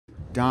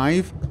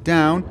Dive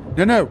down.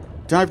 No, no.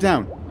 Dive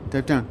down.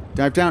 Dive down.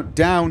 Dive down.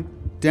 Down.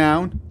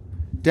 Down.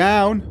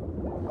 Down.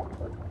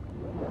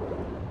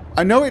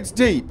 I know it's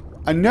deep.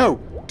 I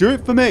know. Do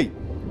it for me.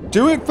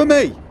 Do it for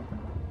me.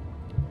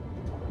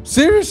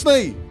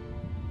 Seriously.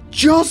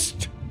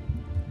 Just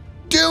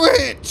do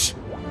it.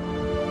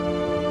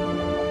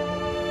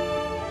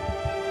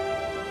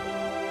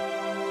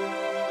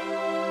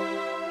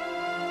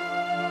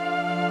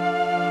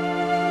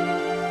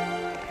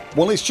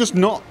 Well, it's just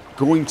not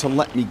going to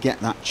let me get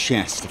that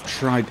chest. I've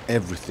tried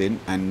everything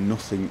and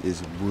nothing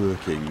is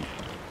working.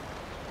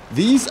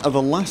 These are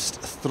the last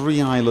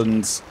 3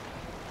 islands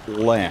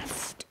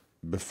left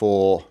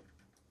before...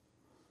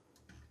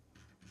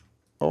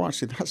 Oh,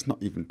 actually, that's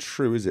not even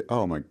true, is it?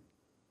 Oh my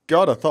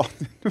god, I thought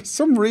for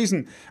some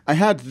reason I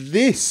had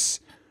this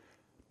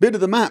bit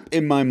of the map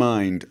in my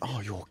mind.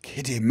 Oh, you're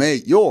kidding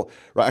me. You're...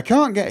 Right, I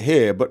can't get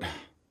here, but...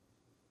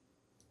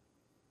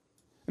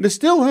 And I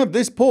still have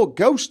this poor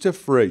ghost to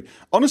free.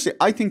 Honestly,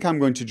 I think I'm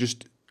going to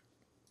just...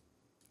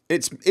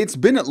 It's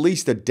been at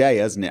least a day,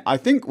 hasn't it? I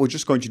think we're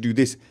just going to do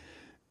this.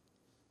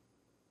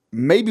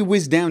 Maybe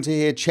whiz down to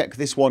here, check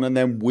this one, and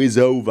then whiz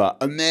over.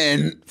 And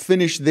then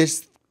finish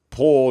this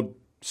poor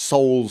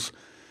soul's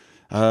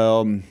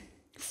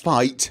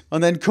fight.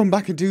 And then come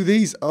back and do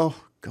these. Oh,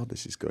 God,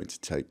 this is going to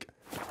take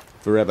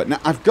forever. Now,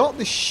 I've got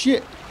the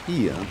ship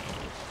here.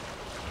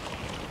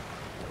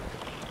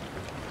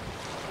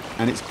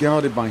 And it's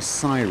guarded by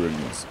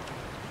sirens.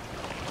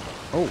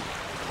 Oh,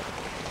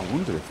 I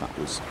wonder if that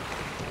was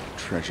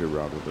treasure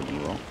rather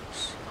than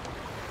rocks.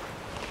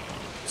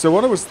 So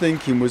what I was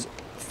thinking was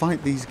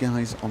fight these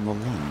guys on the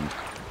land.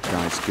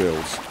 Guys,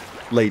 girls,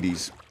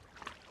 ladies.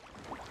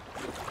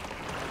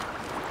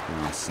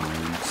 Ah,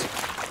 sirens.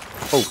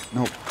 Oh,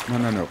 no, no,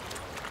 no, no.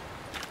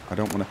 I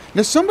don't want to...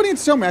 Now, somebody had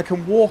told me I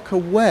can walk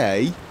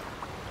away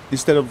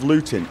instead of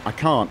looting. I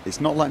can't.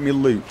 It's not letting me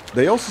loot.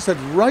 They also said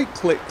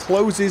right-click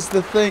closes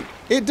the thing.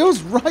 It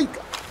does right...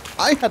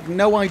 I had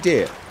no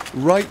idea.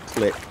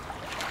 Right-click.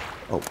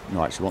 Oh, no,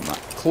 I actually want that.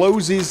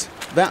 Closes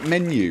that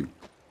menu.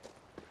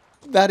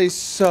 That is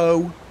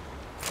so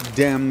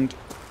damned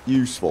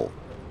useful.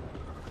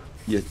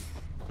 Yes.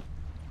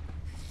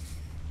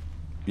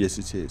 Yes,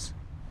 it is.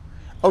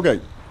 Okay.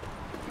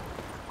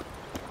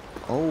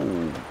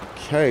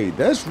 Okay.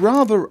 There's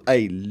rather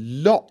a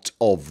lot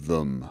of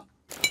them.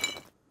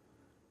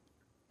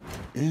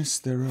 Yes,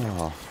 there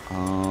are.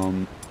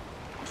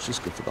 Let's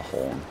just go for the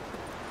horn.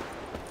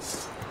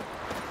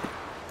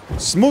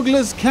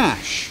 Smuggler's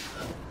cache.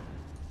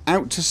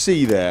 Out to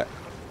sea there.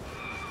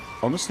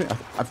 Honestly,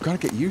 I've got to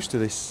get used to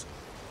this.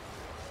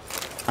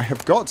 I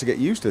have got to get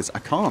used to this. I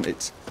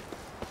can't.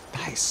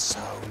 That is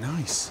so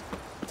nice.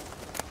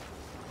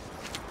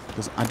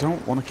 Because I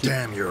don't want to keep...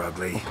 Damn, you're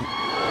ugly. Okay.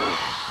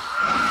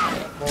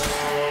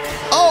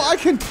 Oh, I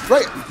can...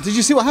 Right, did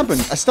you see what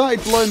happened? I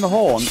started blowing the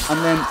horn and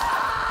then...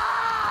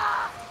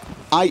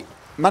 I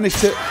managed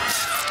to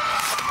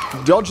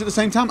dodge at the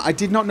same time. I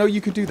did not know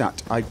you could do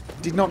that. I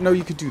did not know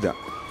you could do that.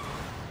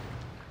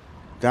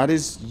 That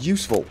is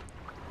useful.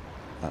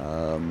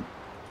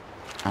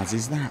 As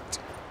is that.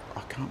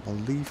 I can't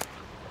believe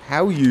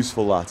how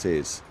useful that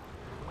is.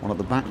 One at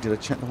the back. Did I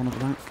check the one at the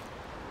back?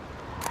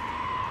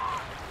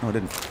 No, I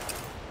didn't.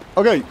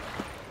 Okay.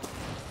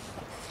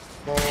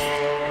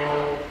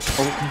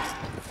 Okay.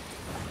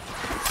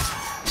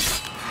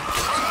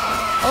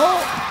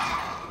 Oh!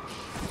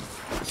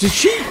 Did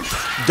she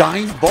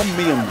dive bomb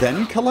me and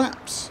then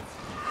collapse?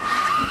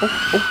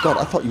 Oh God,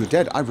 I thought you were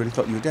dead. I really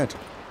thought you were dead.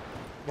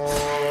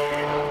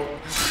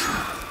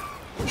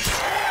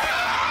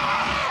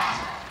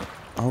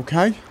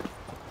 Okay.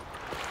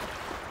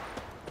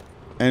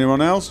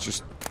 Anyone else?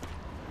 Just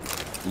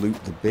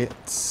loot the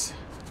bits.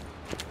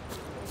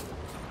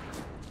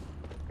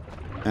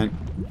 And...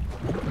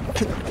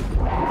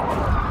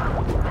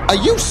 Are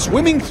you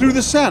swimming through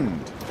the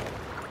sand?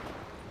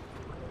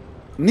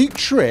 Neat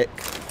trick,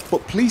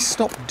 but please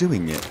stop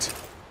doing it.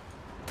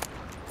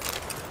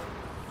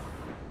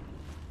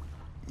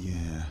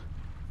 Yeah.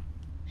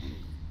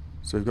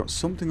 So we've got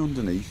something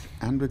underneath,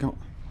 and we've got...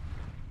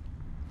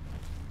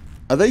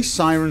 Are they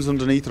sirens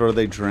underneath, or are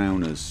they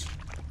drowners?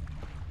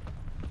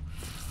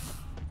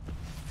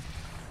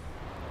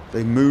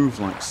 They move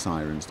like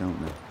sirens, don't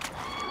they?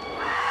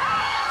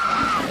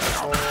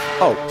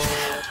 Oh.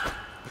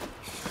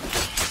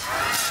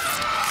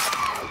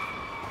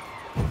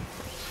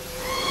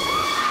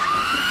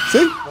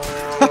 See?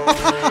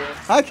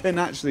 I can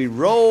actually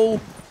roll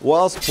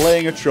whilst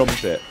playing a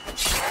trumpet.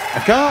 I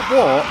can't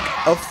walk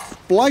a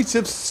flight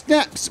of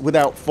steps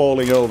without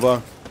falling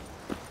over.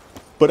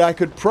 But I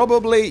could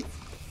probably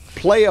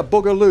play a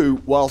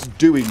boogaloo whilst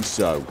doing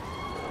so.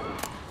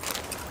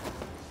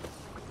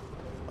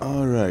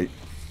 Alright.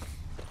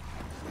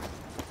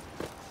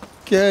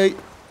 Okay.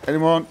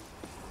 Anyone?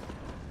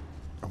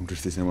 I wonder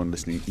if there's anyone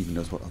listening even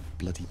knows what a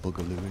bloody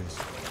boogaloo is.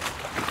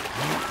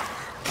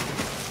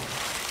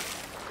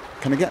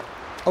 Can I get...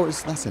 Oh,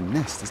 that's a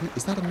nest, isn't it?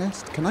 Is that a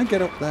nest? Can I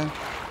get up there?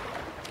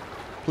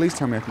 Please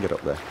tell me I can get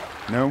up there.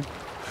 No?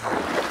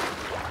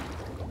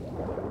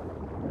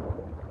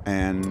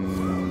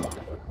 And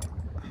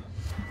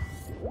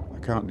I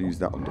can't use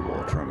that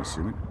underwater, I'm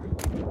assuming.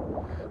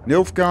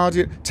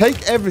 Nilfgaardian.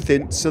 Take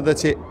everything so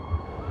that it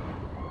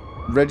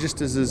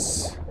registers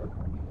as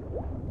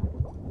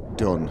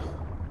done.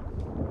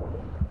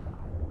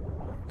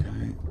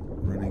 Okay,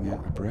 running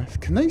out of breath.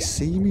 Can they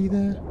see me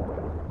there?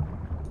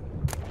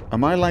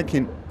 Am I like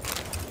in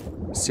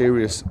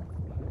serious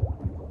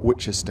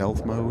Witcher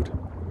stealth mode?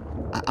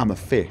 I'm a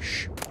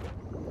fish.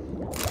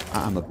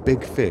 I'm a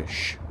big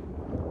fish.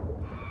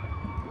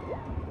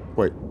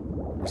 Wait,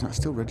 was that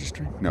still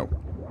registering? No.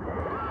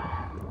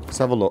 Let's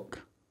have a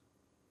look.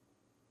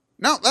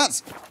 No,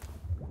 that's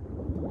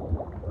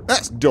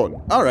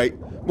done. All right.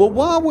 Well,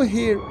 while we're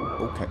here,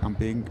 okay, I'm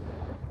being.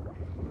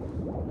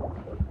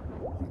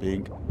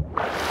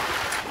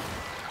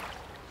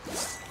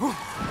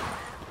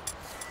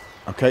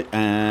 Okay,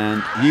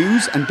 and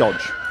use and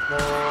dodge.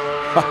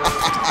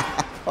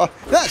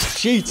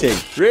 That's cheating.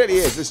 Really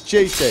is. It's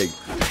cheating.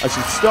 I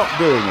should stop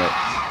doing it.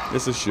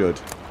 Yes, I should.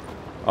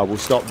 I will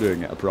stop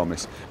doing it, I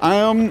promise.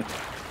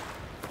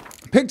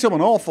 Picked up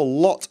an awful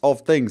lot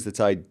of things that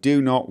I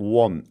do not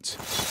want.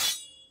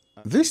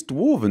 This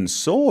dwarven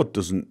sword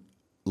doesn't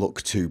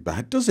look too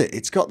bad, does it?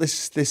 It's got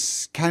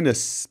this kind of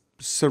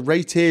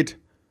serrated...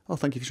 Oh,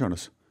 thank you for showing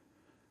us.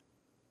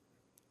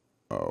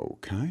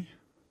 Okay.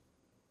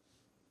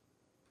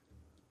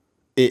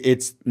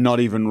 It's not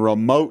even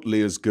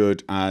remotely as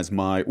good as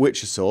my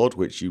Witcher sword,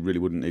 which you really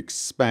wouldn't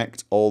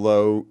expect,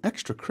 although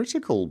extra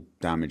critical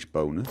damage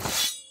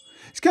bonus.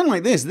 It's kind of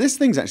like this. This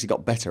thing's actually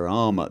got better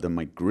armor than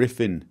my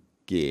Griffin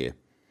gear.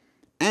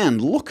 And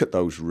look at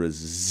those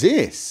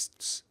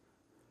resists.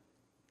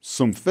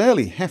 Some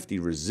fairly hefty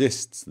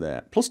resists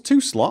there. Plus 2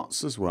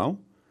 slots as well.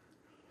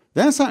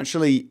 That's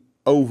actually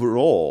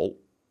overall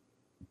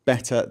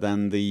better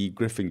than the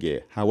Griffin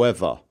gear.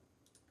 However,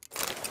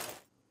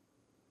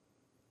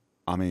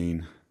 I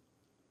mean,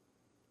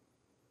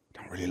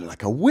 don't really look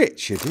like a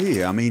Witcher, do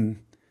you? I mean,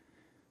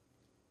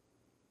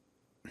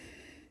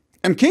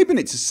 I'm keeping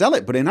it to sell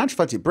it, but in actual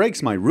fact, it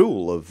breaks my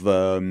rule of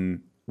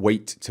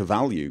weight to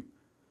value.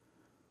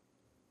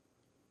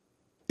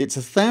 It's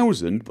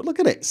 1,000, but look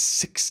at it,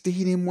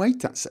 16 in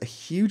weight. That's a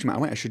huge amount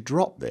of weight. I should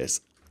drop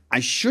this. I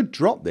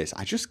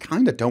just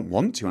kind of don't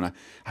want to, and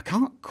I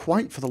can't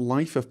quite for the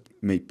life of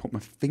me put my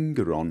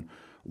finger on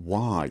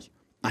why.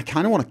 I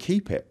kind of want to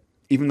keep it,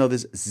 even though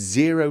there's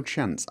 0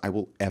 chance I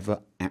will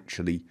ever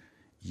actually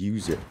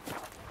use it.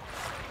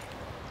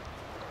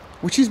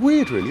 Which is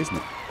weird, really, isn't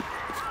it?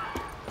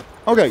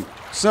 Okay,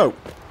 so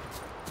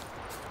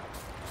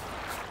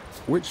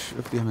which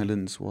of the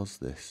islands was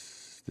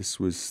this? This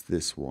was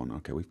this one.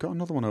 Okay, we've got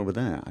another one over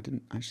there. I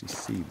didn't actually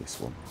see this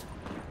one.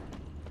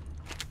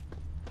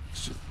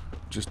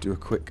 Just do a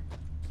quick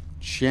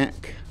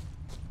check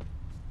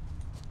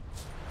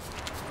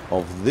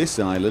of this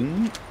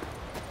island.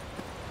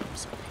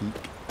 There's a peak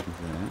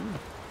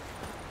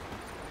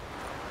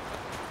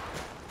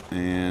there.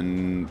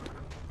 And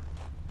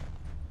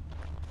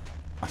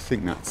I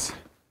think that's...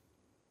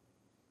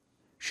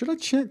 Should I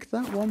check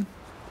that one?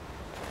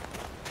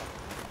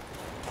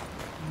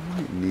 I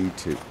might need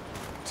to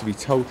be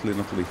totally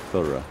and utterly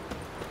thorough.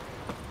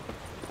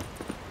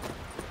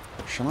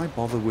 Shall I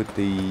bother with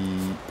the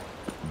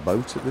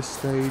boat at this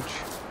stage?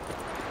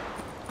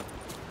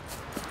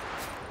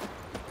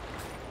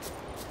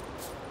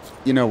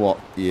 You know what?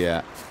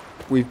 Yeah.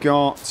 We've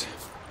got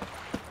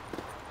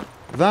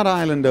that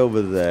island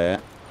over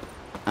there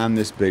and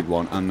this big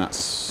one and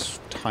that's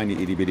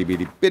tiny itty bitty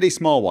bitty bitty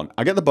small one.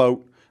 I get the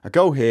boat, I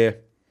go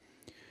here,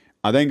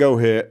 I then go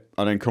here,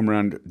 I then come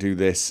around, do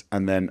this,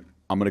 and then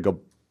I'm going to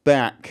go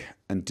back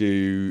and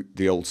do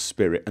the old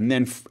spirit. And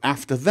then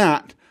after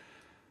that,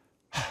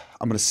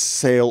 I'm going to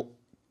sail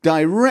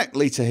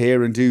directly to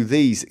here and do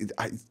these.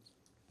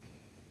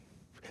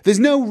 There's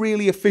no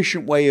really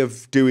efficient way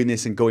of doing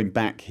this and going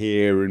back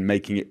here and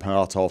making it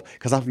part of,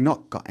 because I've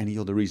not got any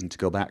other reason to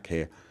go back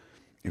here.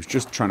 It was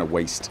just trying to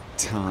waste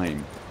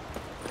time.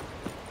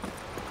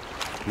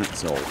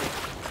 That's all.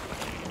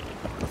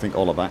 I think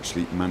all I've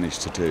actually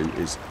managed to do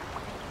is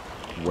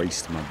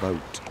waste my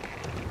boat.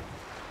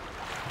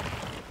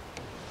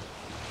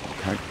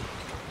 Okay.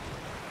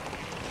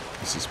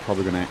 This is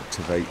probably going to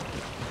activate...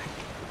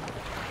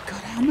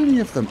 God, how many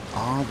of them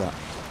are there?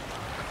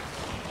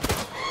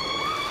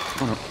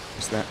 Oh no,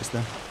 it's there, it's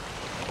there.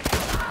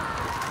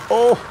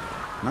 Oh!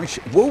 Nice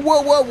shot. Whoa,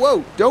 whoa, whoa,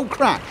 whoa! Don't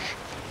crash!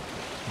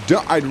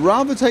 I'd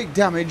rather take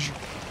damage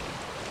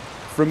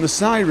from the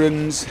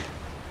sirens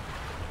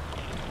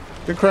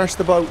than crash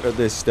the boat at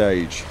this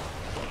stage.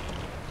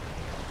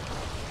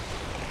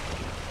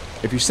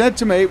 If you said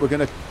to me, we're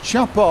going to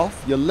chop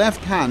off your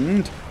left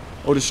hand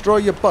or destroy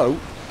your boat,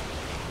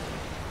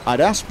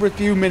 I'd ask for a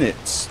few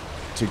minutes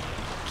to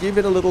give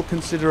it a little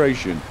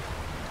consideration.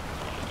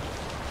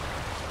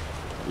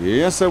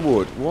 Yes, I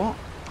would. What?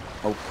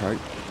 Okay.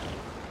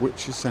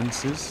 Witcher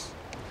senses.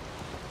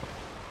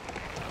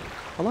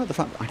 I like the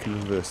fact that I can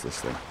reverse this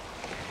thing.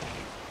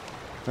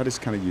 That is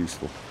kind of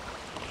useful.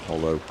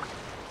 Although,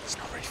 it's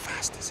not very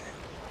fast, is it?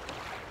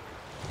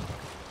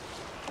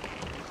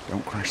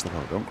 Don't crash the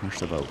boat. Don't crash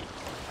the boat.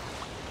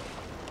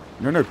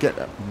 No, no, get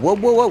that. Whoa,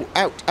 whoa, whoa.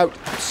 Out, out.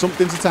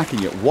 Something's attacking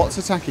you. What's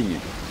attacking you?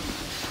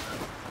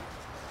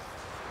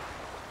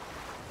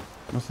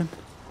 Nothing?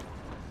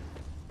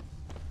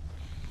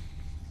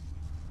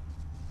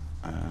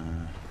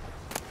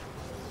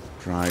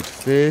 Dried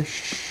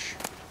fish.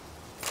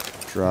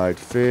 Dried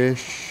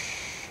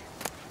fish.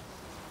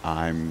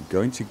 I'm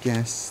going to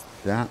guess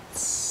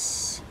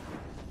that's...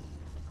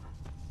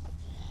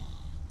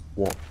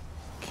 what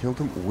killed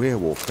them?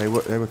 Werewolf. They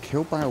were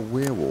killed by a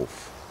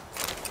werewolf.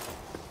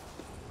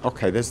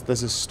 Okay, there's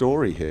a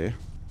story here.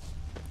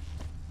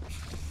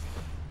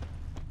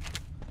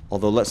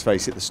 Although, let's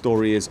face it, the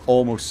story is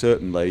almost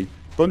certainly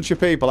bunch of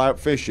people out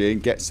fishing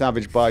get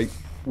savaged by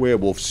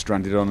werewolves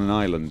stranded on an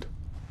island.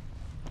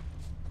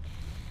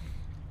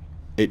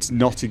 It's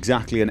not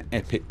exactly an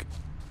epic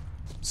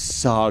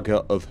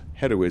saga of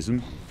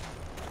heroism,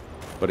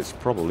 but it's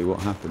probably what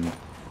happened.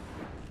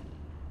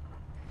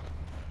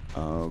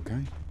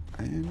 Okay.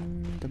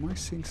 And am I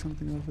seeing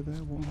something over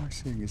there? What am I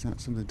seeing? Is that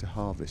something to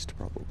harvest,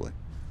 probably?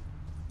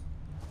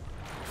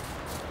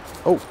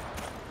 Oh!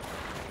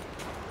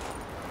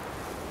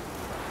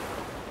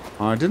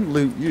 I didn't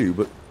loot you,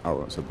 but...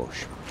 oh, that's a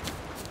bush.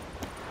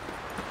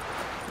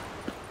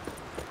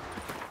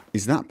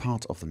 Is that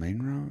part of the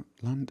main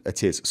land?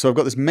 It is. So I've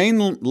got this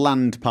main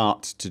land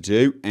part to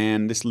do,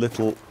 and this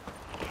little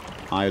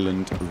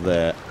island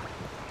there.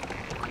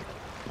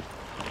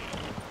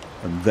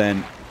 And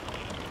then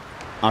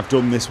I've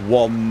done this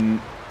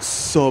one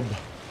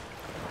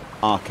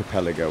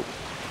sub-archipelago.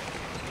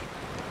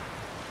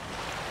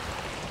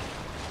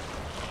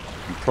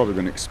 I'm probably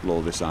going to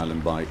explore this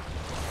island by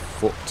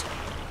foot.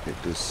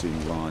 It does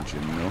seem large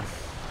enough.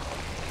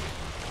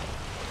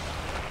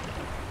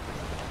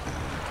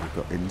 We've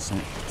got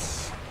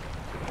insects.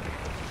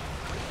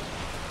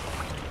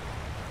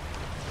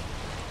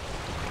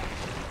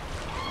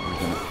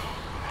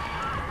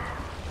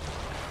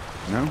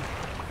 No?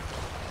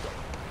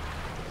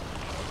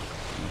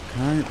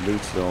 Okay,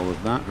 looted all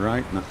of that,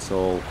 right? That's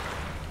all.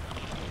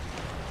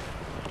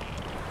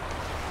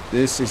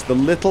 This is the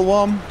little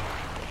one.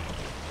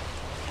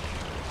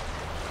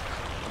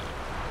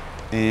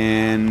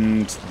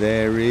 And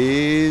there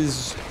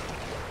is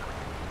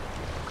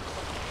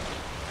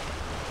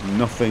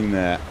nothing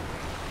there.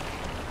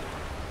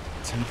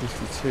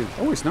 10:52.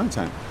 Oh, it's night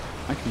time.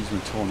 I can use my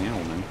tawny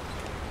owl now.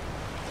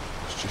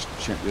 Let's just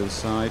check the other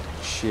side.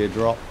 Sheer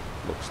drop.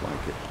 Looks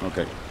like it.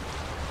 Okay.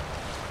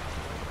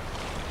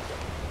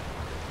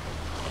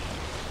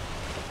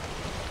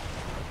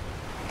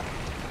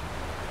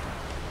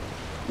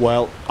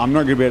 Well, I'm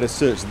not going to be able to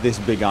search this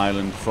big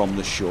island from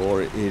the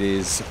shore. It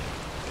is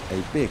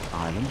a big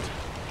island.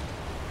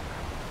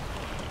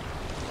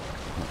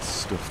 That's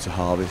stuff to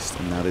harvest,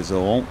 and that is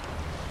all.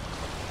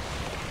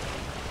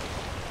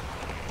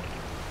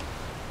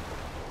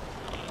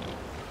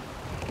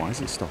 Why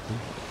is it stopping?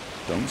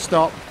 Don't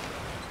stop.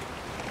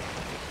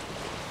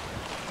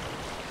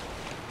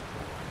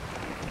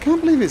 I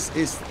can't believe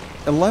it's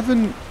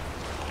 11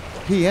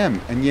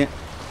 PM and yet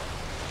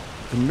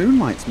the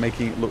moonlight's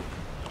making it look...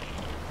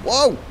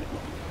 whoa!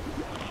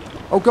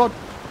 Oh god!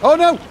 Oh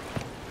no!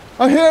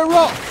 I hear a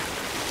rock!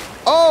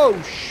 Oh,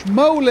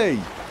 schmoly!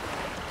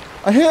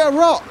 I hear a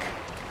rock!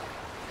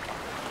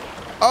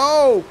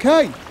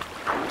 Okay!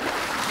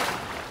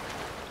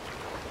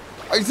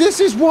 This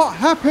is what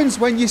happens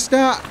when you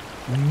start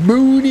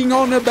mooning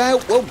on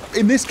about, well,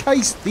 in this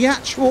case, the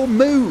actual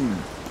moon.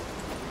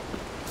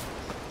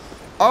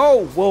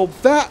 Oh, well,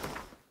 that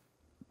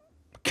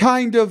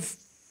kind of...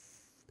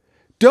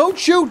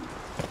 don't you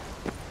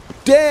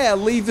dare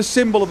leave the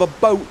symbol of a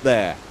boat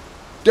there.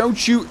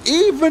 Don't you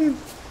even...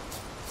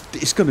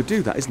 it's going to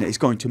do that, isn't it? It's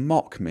going to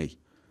mock me.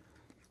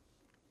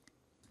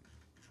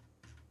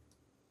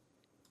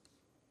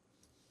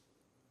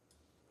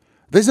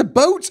 There's a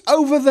boat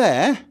over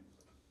there.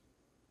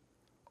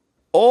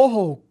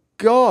 Oh,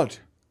 God.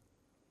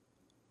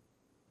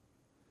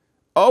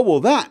 Oh, well,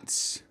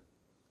 that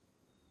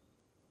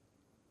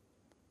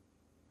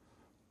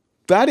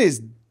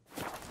is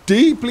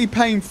deeply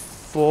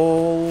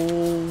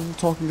painful.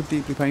 Talking of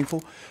deeply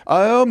painful.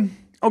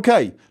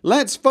 Okay,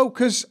 let's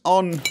focus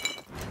on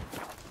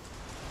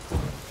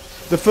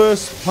the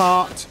first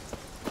part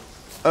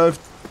of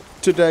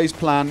today's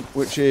plan,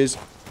 which is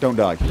don't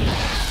die.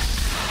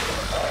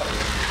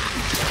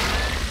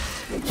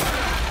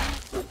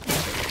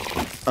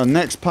 And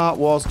next part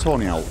was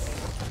tawny owl.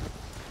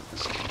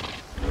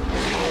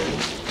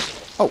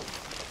 Oh.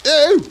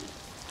 Ew!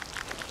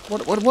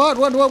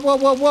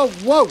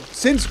 Whoa.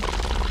 Since...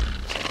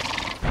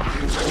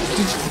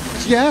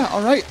 yeah,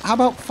 alright. How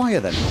about fire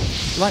then?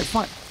 Like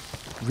fire...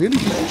 really?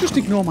 Did you just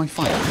ignore my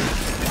fire?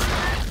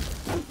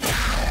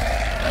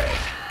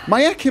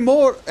 My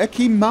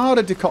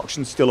Ekimara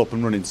decoction's still up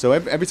and running, so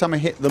every time I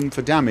hit them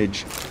for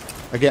damage,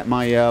 I get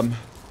my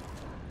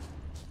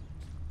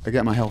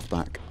health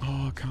back.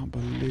 Oh, I can't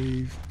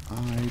believe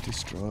I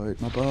destroyed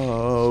my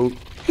boat.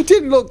 It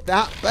didn't look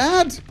that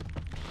bad.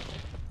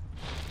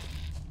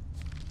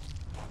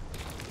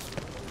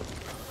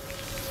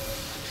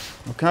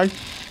 Okay.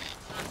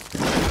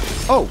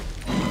 Oh!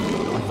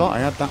 I thought I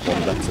had that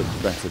one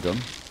better done.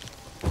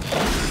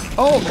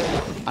 Oh!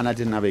 And I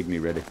didn't have Igni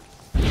ready.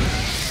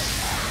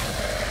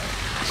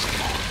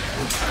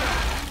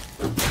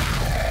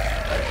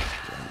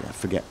 Yeah,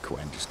 forget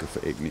Quen, just go for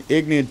Igni.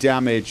 Igni and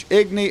damage.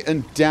 Igni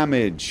and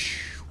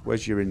damage.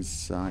 Where's your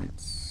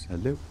insights?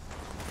 Hello?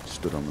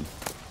 Stood on them.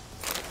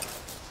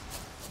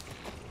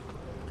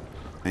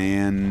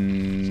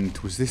 And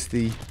was this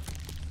the...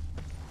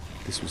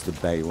 This was the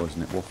bay,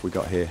 wasn't it? What have we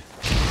got here?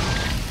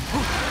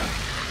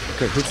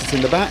 Okay, hit it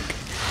in the back.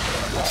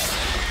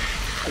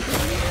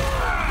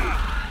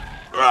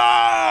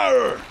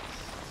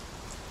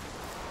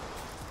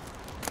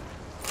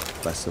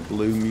 Lesser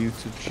blue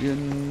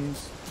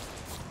mutagens.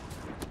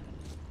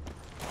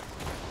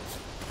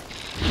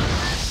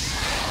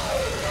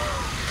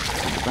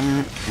 In the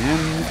back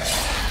and...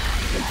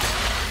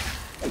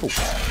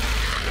 Oh.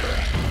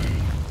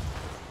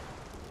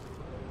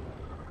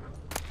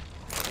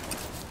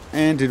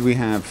 And did we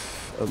have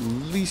at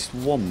least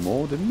one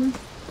more, didn't we?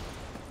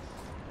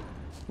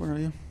 Where are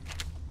you?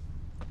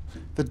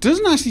 There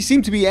doesn't actually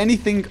seem to be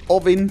anything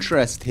of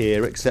interest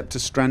here except a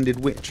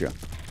stranded witcher.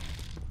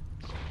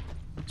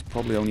 It's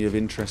probably only of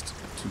interest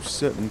to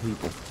certain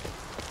people.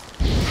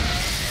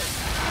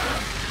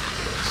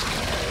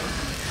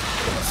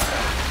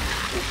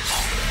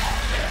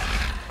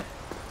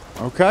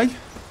 Okay.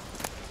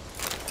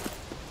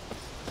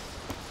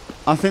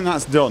 I think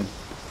that's done.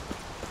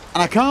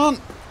 And I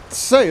can't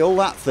sail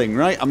that thing,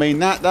 right? I mean,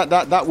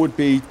 that would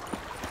be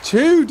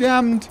too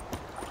damned...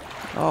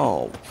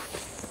 Oh.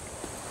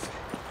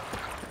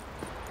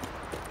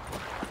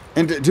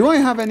 And do I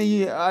have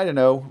any, I don't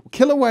know,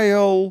 killer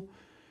whale?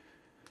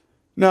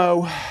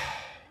 No.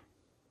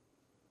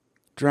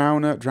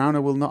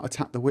 Drowner will not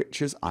attack the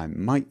witches. I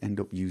might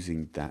end up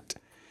using that,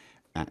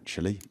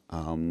 actually.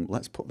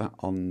 Let's put that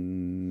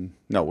on...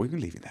 No, we can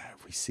leave it there.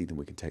 If we see them,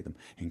 we can take them.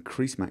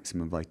 Increase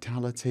maximum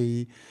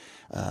vitality.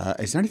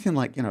 Is there anything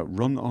like, you know,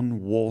 run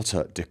on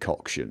water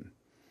decoction?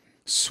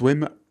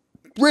 Swim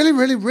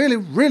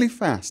really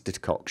fast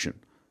decoction.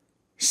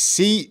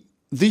 See,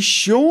 the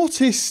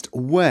shortest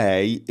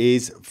way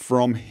is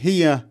from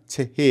here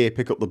to here,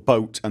 pick up the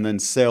boat and then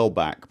sail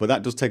back. But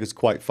that does take us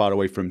quite far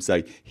away from,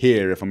 say,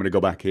 here, if I'm going to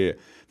go back here.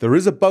 There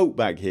is a boat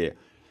back here.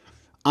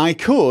 I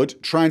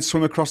could try and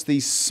swim across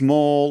these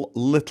small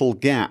little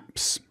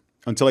gaps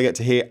until I get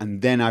to here,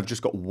 and then I've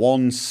just got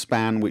one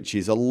span, which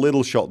is a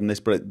little short than this,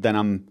 but then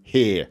I'm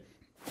here.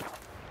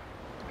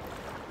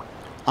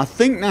 I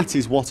think that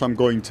is what I'm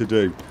going to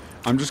do.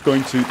 I'm just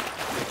going to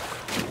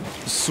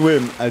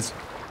swim as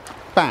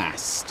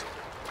fast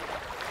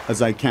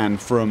as I can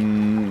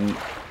from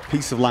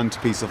piece of land to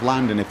piece of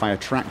land, and if I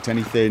attract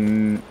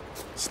anything,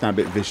 stab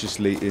it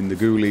viciously in the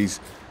ghoulies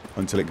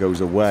until it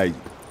goes away.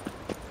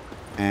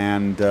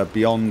 And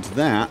beyond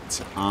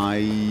that,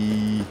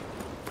 I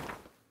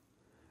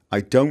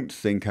don't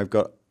think I've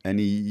got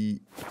any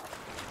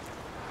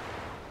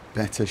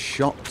better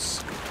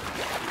shots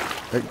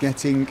at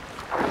getting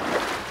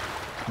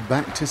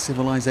back to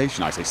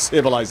civilization. I say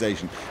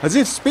civilization, as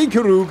if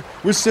Speakerug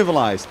was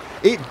civilized.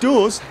 It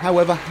does,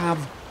 however, have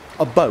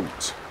a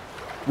boat,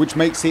 which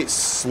makes it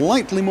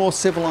slightly more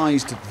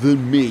civilized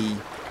than me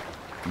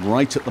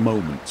right at the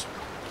moment.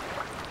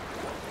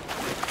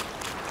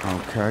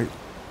 Okay.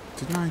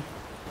 Didn't I?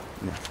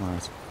 Yeah,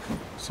 flowers. For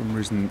some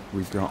reason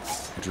we've got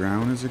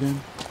drowners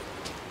again.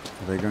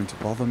 Are they going to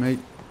bother me?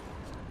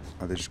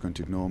 Are they just going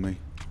to ignore me?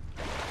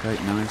 Okay,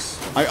 nice.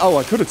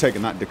 I could have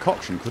taken that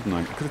decoction, couldn't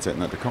I? I could have taken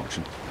that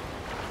decoction.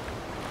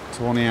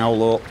 Tawny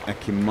Owl up,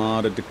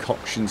 Ekimada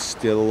decoction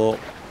still up.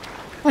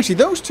 Actually,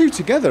 those two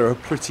together are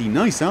pretty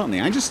nice, aren't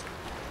they?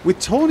 With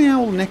Tawny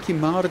Owl and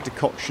Ekimada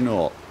decoction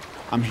up,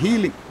 I'm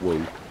healing...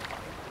 Whoa.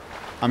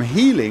 I'm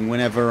healing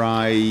whenever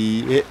I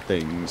hit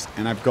things,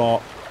 and I've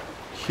got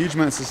huge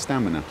amounts of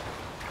stamina.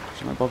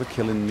 Should I bother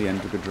killing the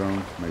Enderga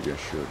drone? Maybe I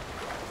should.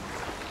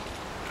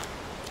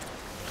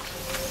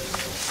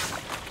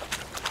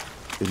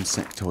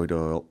 Insectoid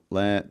oil.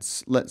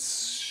 Let's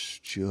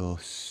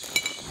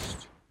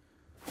just...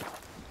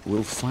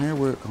 Will fire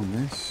work on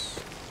this?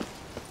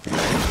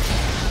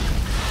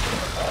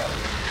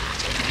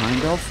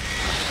 Kind of.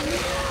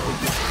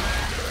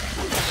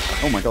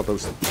 Oh my god,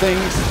 those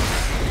things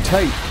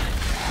take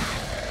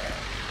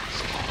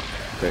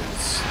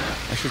bits.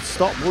 I should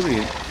stop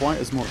worrying quite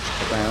as much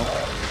about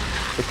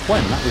the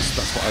Quen.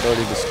 That's what I'd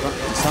already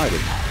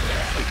decided.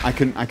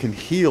 I can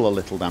heal a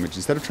little damage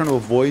instead of trying to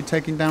avoid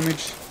taking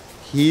damage.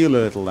 Heal a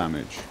little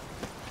damage.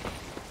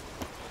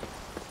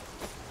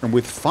 And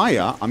with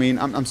fire, I mean,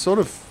 I'm sort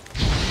of...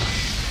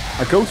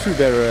 I go through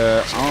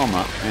their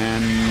armor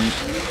and...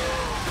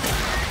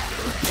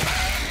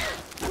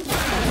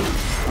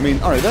 I mean,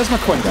 alright, there's my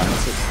Quen down.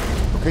 That's it.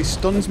 Okay,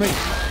 stuns me.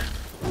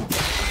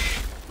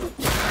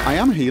 I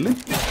am healing.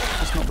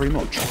 It's not very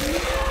much.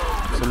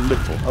 It's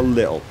a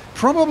little.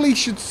 Probably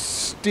should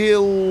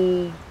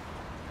still...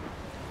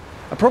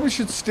 I probably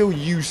should still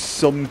use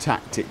some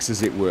tactics,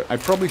 as it were. I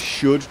probably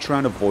should try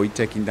and avoid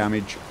taking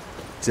damage.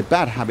 It's a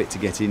bad habit to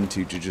get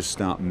into, to just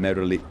start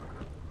merrily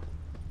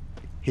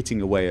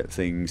hitting away at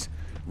things,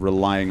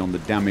 relying on the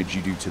damage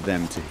you do to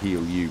them to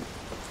heal you.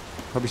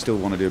 Probably still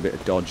want to do a bit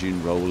of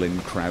dodging, rolling,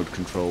 crowd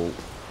control.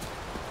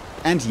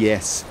 And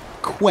yes,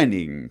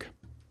 Quenning.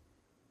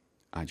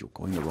 And you're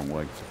going the wrong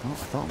way. I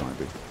thought it might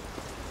be.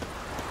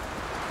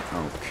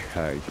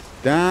 Okay.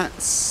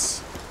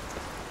 That's...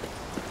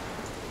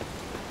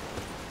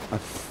 a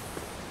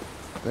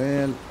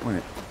fair...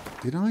 Wait.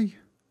 Did I?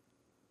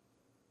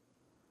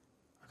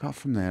 I got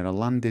from there. I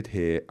landed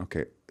here.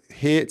 Okay.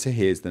 Here to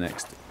here is the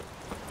next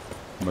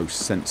most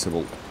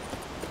sensible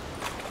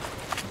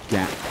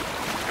gap.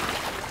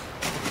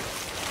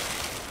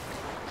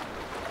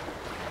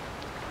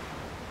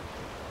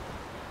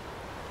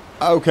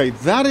 Okay,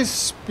 that is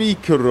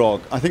Speaker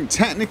Rog. I think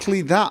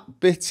technically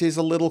that bit is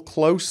a little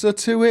closer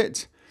to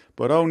it,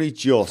 but only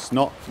just,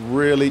 not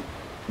really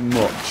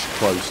much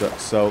closer.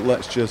 So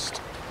let's just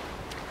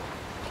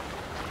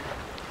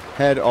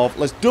head off.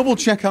 Let's double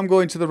check I'm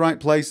going to the right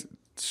place.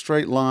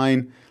 Straight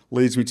line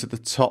leads me to the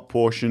top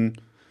portion.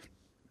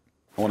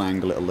 I want to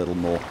angle it a little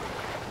more.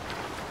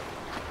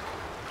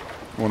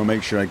 I want to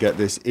make sure I get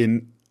this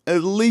in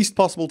at least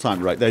possible time.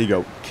 Right, there you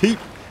go. Keep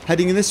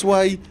heading in this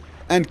way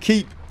and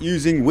keep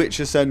using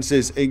Witcher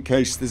senses in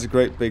case there's a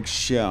great big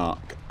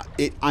shark.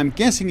 I'm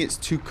guessing it's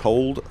too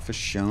cold for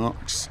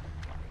sharks,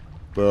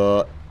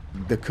 but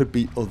there could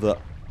be other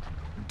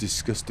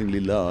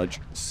disgustingly large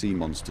sea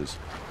monsters.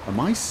 Am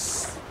I...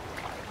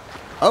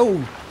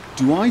 Oh,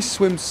 do I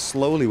swim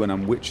slowly when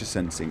I'm Witcher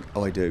sensing?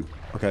 Oh, I do.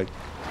 Okay.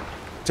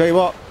 Tell you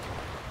what.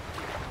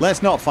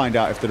 Let's not find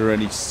out if there are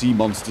any sea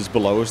monsters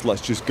below us.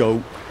 Let's just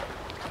go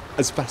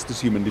as fast as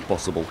humanly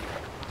possible.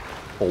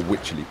 Or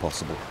witchily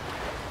possible.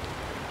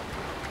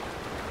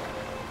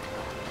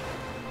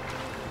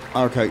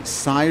 Okay,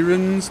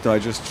 sirens. Do I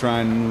just try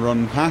and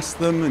run past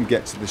them and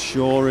get to the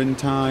shore in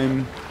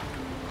time?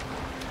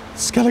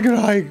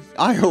 Skellige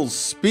Isles,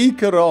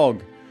 Speaker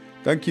Og.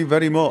 Thank you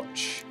very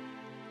much.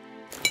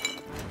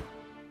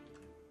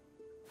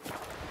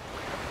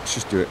 Let's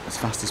just do it as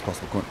fast as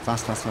possible. Come on.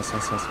 Fast, fast, fast,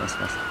 fast, fast, fast,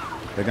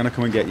 fast. They're going to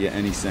come and get you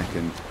any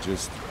second.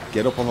 Just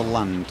get up on the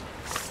land.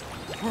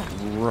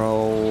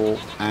 Roll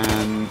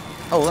and...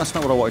 Oh, that's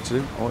not what I wanted to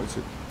do. I wanted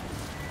to...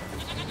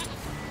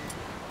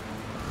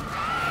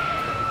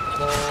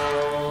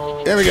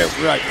 There we go.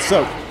 Right,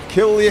 so,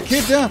 kill the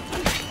Echidna,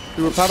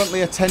 who are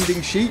apparently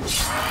attending sheep.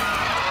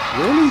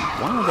 Really?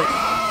 Wow.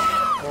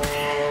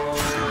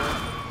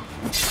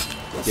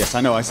 Yes,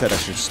 I know I said I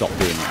should stop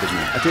doing that, didn't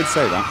I? I did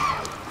say that.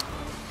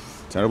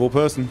 Terrible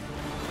person.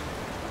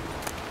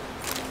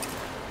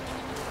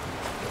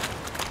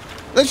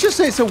 Let's just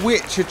say it's a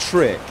Witcher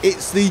trick.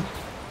 It's the...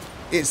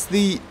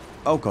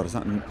 Oh god, is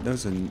that...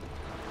 Those are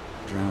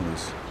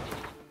drowners.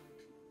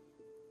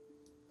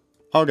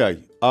 Okay.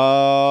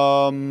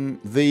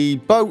 The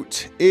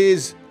boat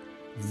is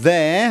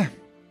there,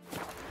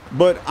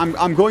 but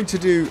I'm going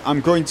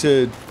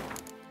to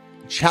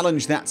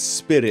challenge that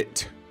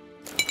spirit.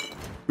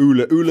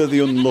 Ula the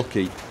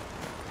Unlucky.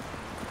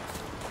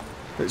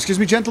 Excuse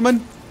me,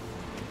 gentlemen.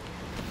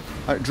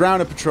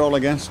 Drowner patrol, I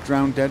guess.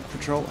 Drown dead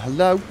patrol.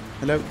 Hello,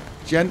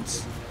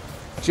 gents.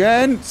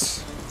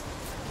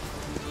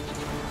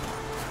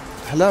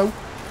 Hello.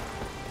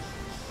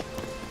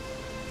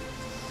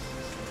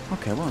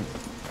 Okay, well.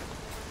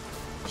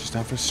 Just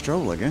out for a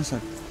stroll, I guess. I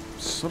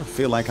sort of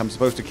feel like I'm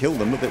supposed to kill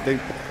them, but they...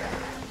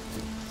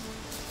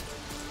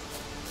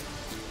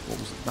 What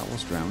was it? That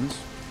was drowners.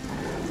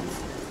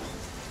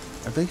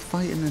 Are they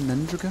fighting an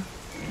Endriga?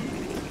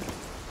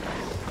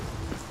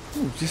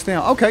 Ooh, just they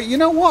are. Okay, you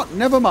know what?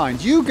 Never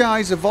mind. You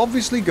guys have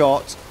obviously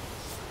got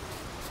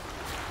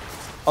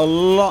a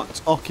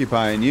lot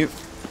occupying you.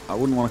 I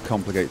wouldn't want to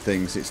complicate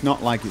things. It's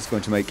not like it's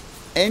going to make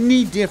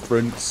any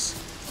difference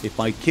if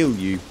I kill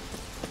you.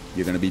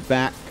 You're going to be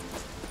back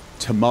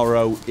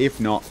tomorrow, if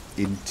not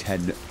in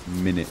 10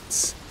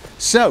 minutes.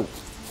 So,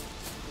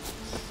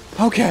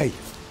 okay,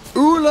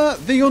 Ula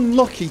the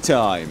Unlucky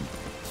time.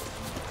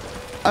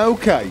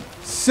 Okay,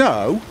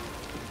 so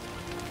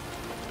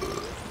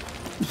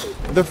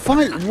the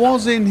fight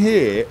was in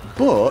here,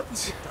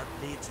 but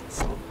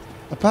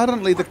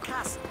apparently the...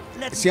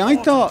 See, I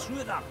thought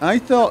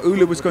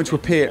Ula was going to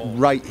appear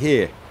right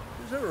here,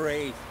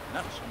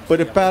 but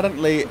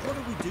apparently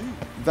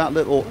that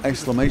little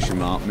exclamation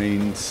mark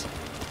means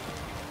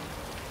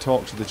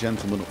talk to the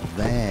gentleman up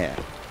there.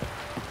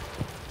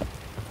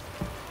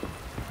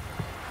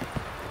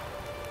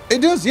 It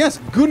does, yes.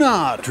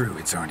 Gunnar.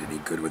 Druids aren't any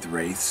good with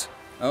wraiths.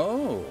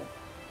 Oh,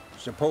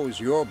 suppose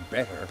you're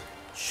better.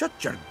 Shut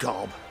your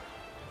gob.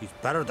 He's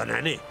better than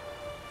any.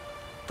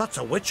 That's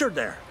a Witcher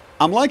there.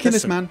 I'm liking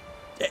Listen, this, man.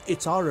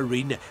 It's our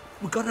arena.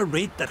 We got a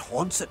raid that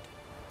haunts it.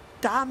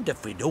 Damned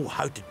if we know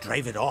how to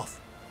drive it off.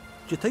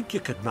 Do you think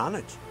you could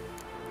manage?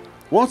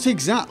 What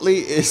exactly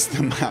is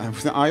the man?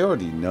 I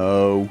already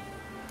know.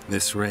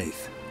 This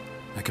wraith.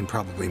 I can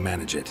probably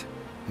manage it.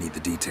 Need the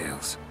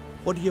details.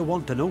 What do you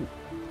want to know?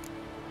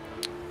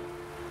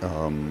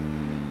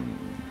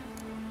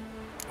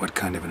 What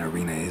kind of an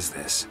arena is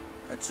this?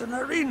 It's an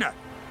arena,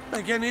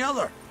 like any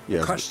other.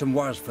 Yes. Custom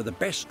was for the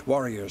best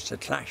warriors to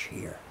clash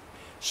here.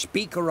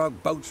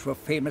 Speakerog bouts were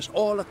famous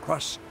all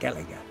across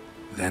Skellige.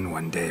 Then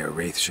one day a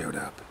wraith showed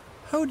up.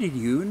 How did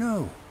you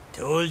know?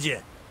 Told you.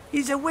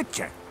 He's a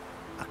witcher.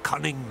 A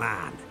cunning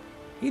man.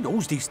 He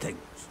knows these things.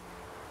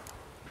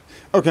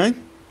 Okay.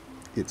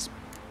 It's...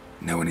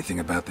 Know anything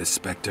about this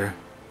spectre?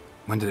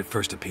 When did it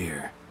first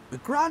appear? My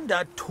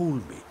granddad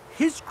told me.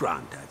 His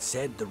granddad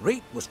said the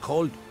wraith was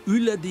called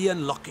Ulla the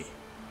Unlucky.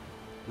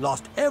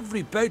 Lost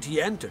every bout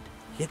he entered,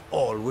 yet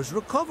always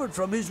recovered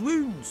from his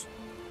wounds.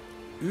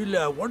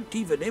 Ulla weren't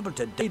even able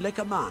to die like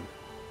a man.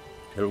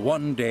 Till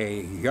one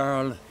day,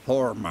 Jarl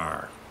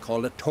Thormar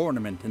called a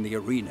tournament in the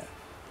arena.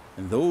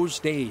 In those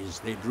days,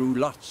 they drew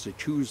lots to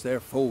choose their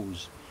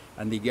foes,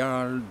 and the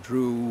Jarl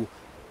drew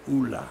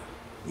Ulla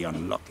the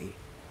Unlucky.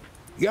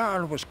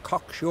 Jarl was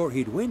cocksure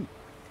he'd win,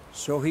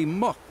 so he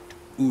mocked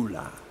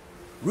Ulla,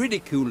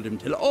 ridiculed him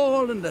till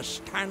all in the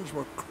stands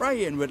were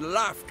crying with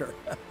laughter.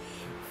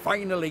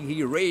 Finally,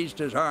 he raised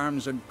his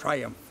arms in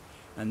triumph,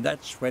 and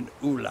that's when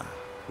Ulla,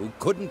 who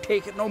couldn't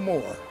take it no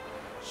more,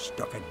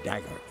 stuck a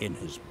dagger in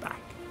his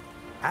back.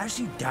 As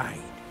he died,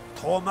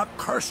 Thorma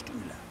cursed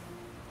Ulla.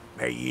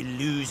 May ye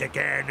lose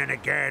again and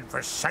again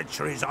for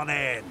centuries on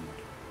end.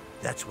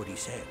 That's what he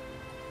said.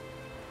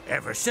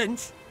 Ever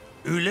since,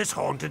 Ulla's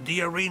haunted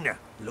the arena,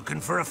 looking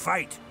for a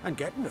fight and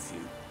getting a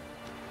few.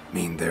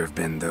 Mean there have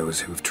been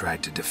those who've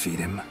tried to defeat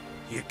him?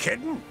 You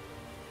kidding?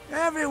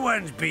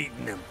 Everyone's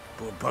beating him.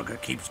 Poor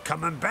bugger keeps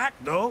coming back,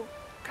 though.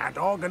 Can't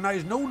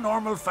organize no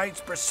normal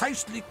fights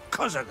precisely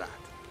 'cause of that.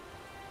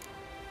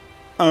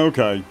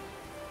 Okay.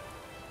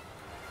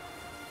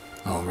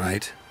 All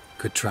right.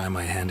 Could try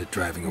my hand at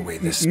driving away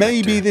this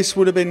Maybe spectre. this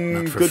would have been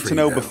Not for good to free,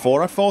 know though.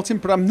 before I fought him,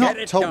 but I'm not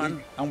Get it totally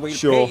done, and we'll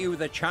sure. pay you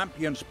the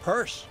champion's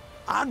purse.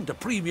 And a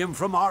premium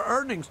from our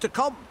earnings to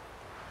come.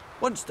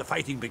 Once the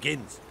fighting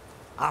begins,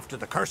 after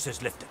the curse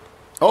is lifted.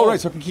 All right,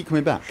 so I can keep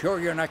coming back. Sure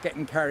you're not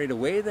getting carried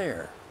away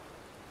there?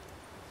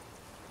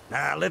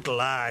 A little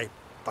lie,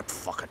 but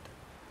fuck it.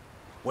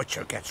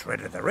 Witcher gets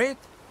rid of the wraith.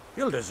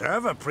 He'll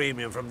deserve a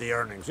premium from the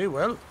earnings, he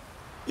will.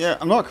 Yeah,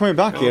 I'm not coming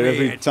back here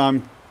every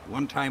time.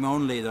 One time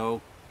only,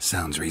 though.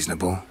 Sounds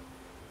reasonable.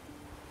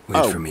 Wait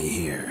Oh. for me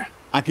here.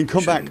 I can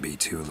come Shouldn't back be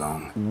too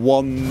long.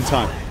 one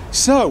time.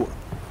 So,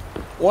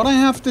 what I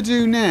have to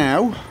do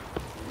now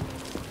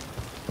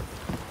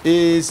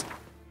is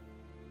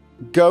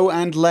go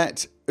and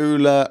let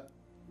Ulla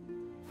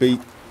beat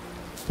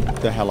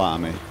the hell out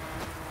of me.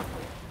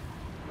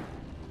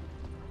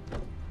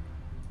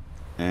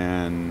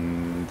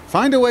 And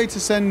find a way to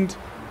send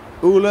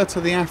Ulla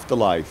to the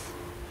afterlife.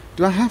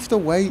 Do I have to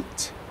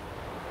wait?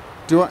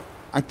 Do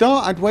I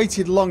thought I'd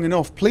waited long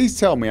enough. Please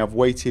tell me I've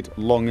waited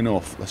long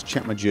enough. Let's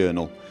check my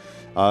journal.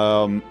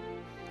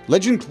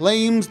 Legend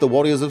claims the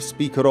warriors of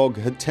Speakerog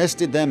had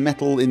tested their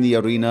mettle in the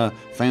arena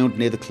found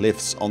near the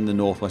cliffs on the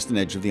northwestern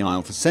edge of the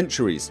isle for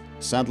centuries.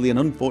 Sadly, an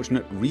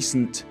unfortunate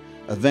recent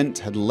event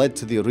had led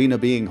to the arena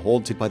being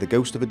haunted by the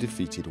ghost of a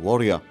defeated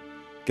warrior.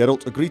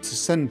 Geralt agreed to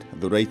send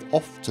the wraith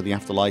off to the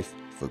afterlife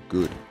for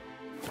good.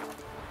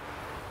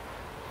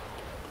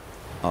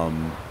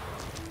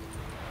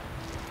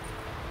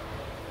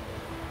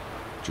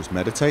 Just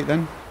meditate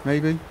then,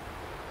 maybe?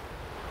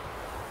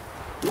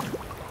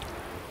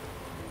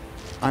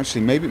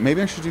 Actually,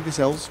 maybe I should do this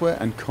elsewhere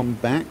and come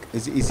back.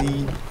 Is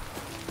he?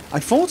 I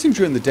fought him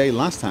during the day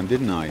last time,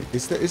 didn't I?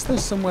 Is there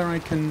somewhere I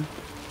can?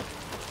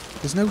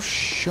 There's no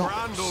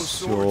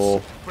shops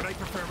or. But I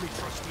prefer me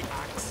trusty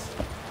axe.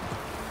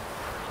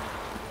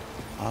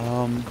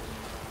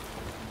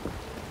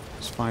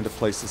 Let's find a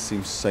place that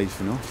seems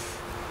safe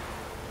enough.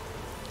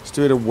 Let's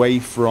do it away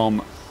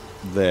from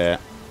there.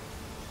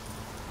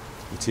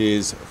 It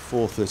is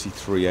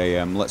 4:33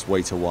 AM. Let's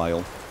wait a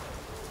while.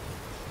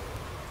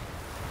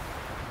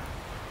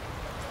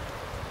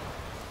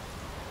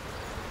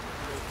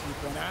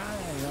 Keep an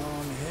eye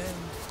on him.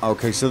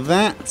 Okay, so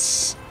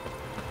that's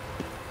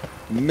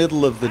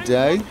middle of the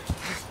day.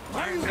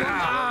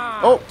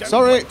 Oh,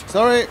 sorry.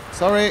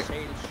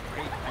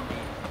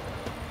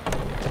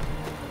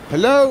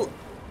 Hello,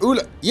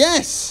 Ula.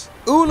 Yes,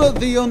 Ula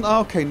the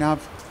Okay,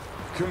 Nav.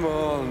 Come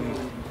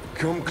on,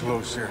 come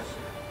closer.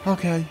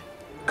 Okay.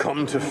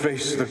 Come to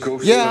face the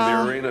ghost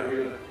Yeah. of the arena.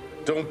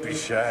 Don't be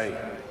shy.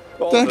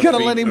 I gotta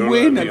let him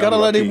win. I gotta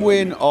let him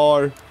win,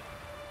 or.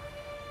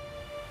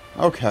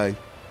 Okay.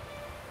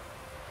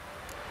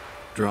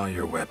 Draw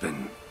your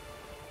weapon.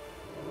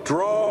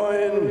 Draw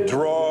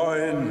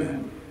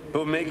in.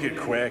 But make it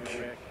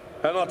quick.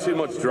 And not too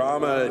much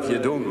drama if you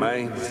don't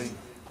mind.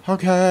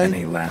 Okay.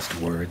 Any last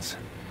words?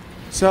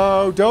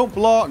 So don't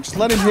block. Just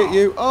let him hit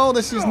you. Oh,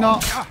 this is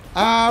not.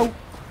 Ow.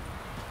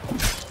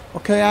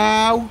 Okay,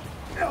 ow.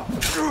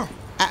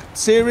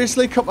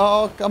 Seriously, come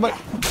on.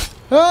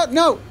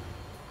 No.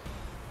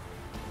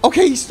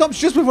 Okay, he stops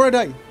just before I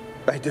die.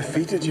 I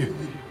defeated you.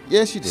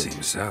 Yes, you did.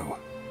 Seems so.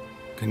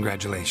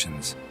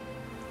 Congratulations.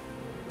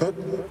 But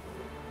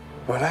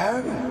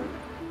how?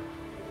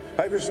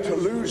 I was to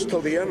lose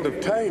till the end of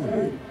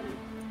time.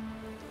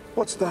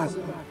 What's that?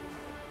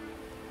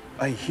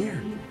 I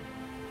hear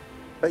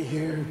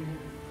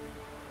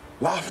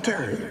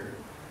laughter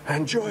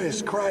and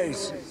joyous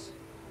cries.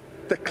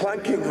 the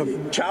clanking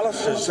of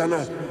chalices and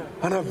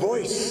a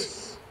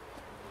voice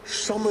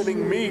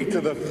summoning me to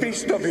the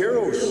feast of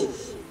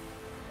heroes.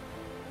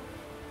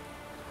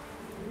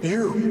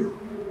 You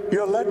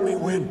let me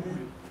win.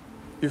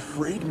 You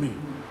freed me.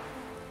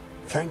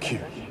 Thank you.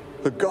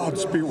 The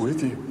gods be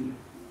with you.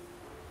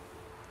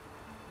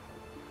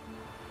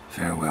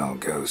 Farewell,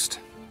 Ghost.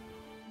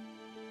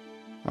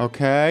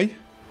 Okay.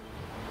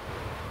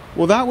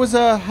 Well, that was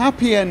a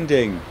happy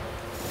ending.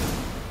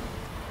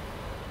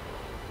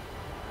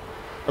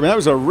 I mean, that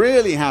was a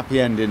really happy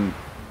ending.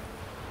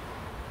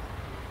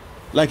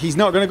 Like, he's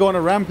not going to go on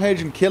a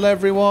rampage and kill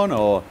everyone,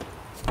 or...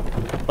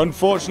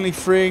 Unfortunately,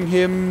 freeing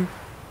him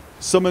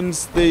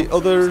summons the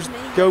other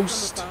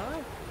ghost.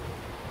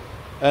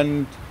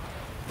 And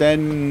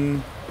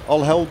then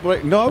all hell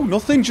break. No,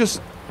 nothing,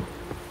 just...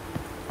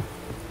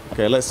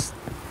 Okay, let's...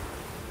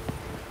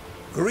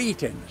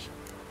 Greetings.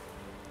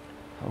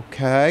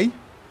 Okay.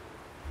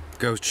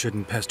 Ghost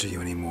shouldn't pester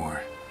you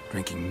anymore.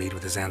 Drinking meat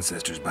with his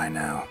ancestors by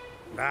now.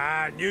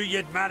 I knew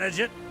you'd manage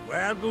it.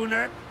 Well,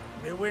 Gunnar,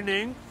 me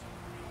winning.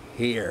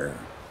 Here.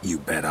 You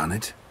bet on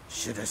it?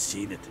 Should have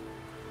seen it.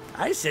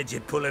 I said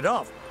you'd pull it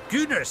off.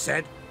 Gunnar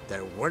said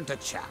there weren't a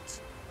chance.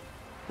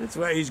 That's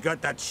why he's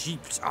got that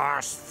sheep's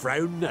arse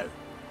frown now.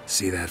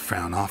 See that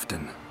frown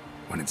often,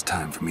 when it's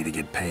time for me to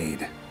get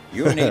paid.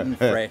 You needn't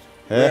fret.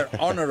 We're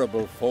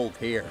honourable folk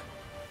here.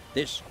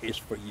 This is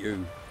for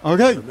you.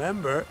 Okay.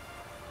 Remember,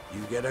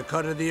 you get a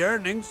cut of the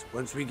earnings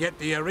once we get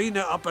the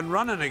arena up and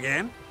running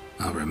again.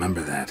 I'll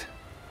remember that.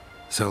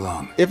 So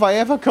long. If I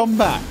ever come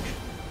back,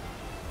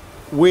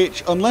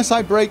 which, unless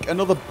I break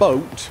another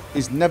boat,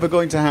 is never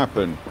going to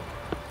happen.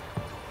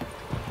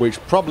 Which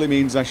probably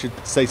means I should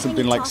say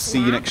something like, see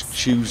you next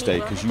Tuesday,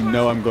 because you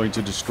know I'm going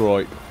to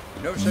destroy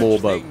more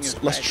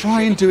boats. Let's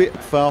try and do it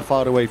far,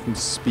 far away from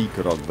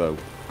Speakerog, though.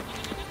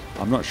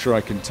 I'm not sure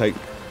I can take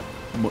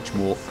much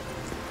more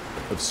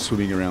of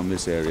swimming around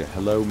this area.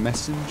 Hello,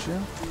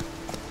 messenger?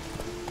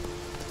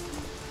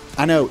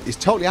 I know, it's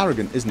totally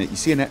arrogant, isn't it? You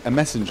see a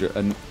messenger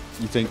and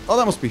you think, oh,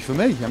 that must be for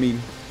me. I mean,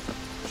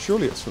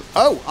 surely it's for...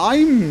 Oh,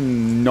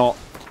 I'm not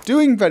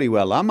doing very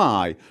well, am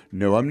I?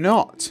 No, I'm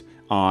not.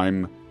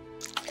 I'm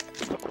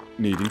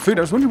needing food.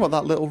 I was wondering what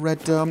that little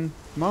red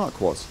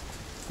mark was.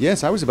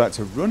 Yes, I was about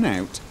to run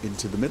out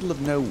into the middle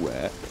of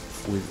nowhere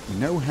with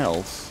no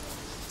health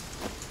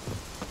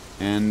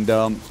and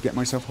get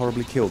myself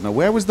horribly killed. Now,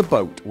 where was the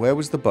boat? Where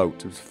was the boat?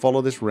 Just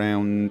follow this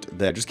round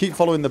there. Just keep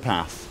following the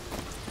path.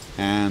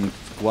 And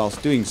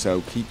whilst doing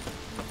so, keep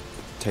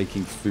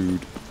taking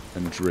food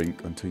and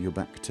drink until you're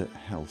back to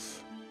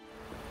health.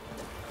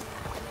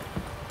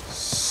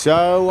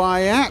 So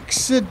I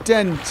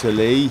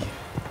accidentally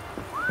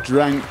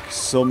drank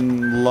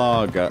some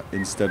lager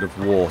instead of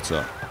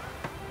water.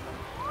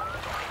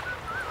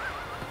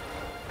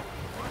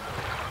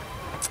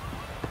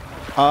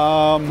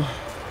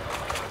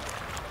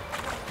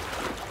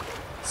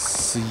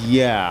 So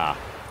yeah.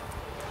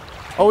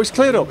 Oh, it's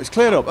cleared up. It's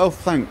cleared up. Oh,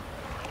 thank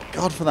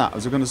God for that. As I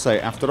was going to say,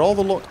 after all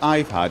the luck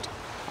I've had,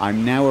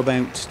 I'm now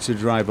about to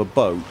drive a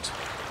boat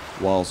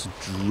whilst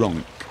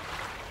drunk.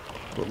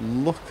 But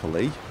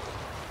luckily,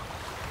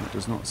 that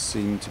does not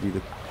seem to be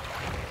the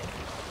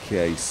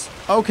case.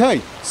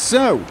 Okay,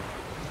 so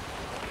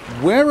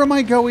where am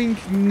I going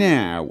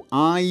now?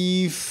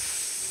 I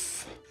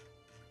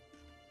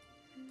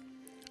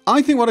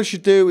think what I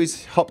should do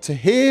is hop to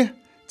here,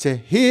 to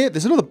here.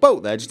 There's another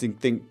boat there, just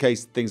in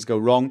case things go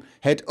wrong.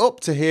 Head up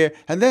to here,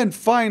 and then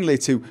finally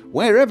to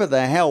wherever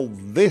the hell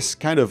this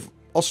kind of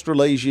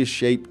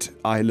Australasia-shaped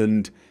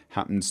island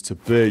happens to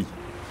be.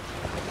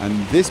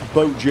 And this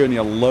boat journey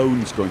alone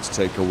is going to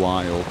take a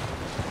while.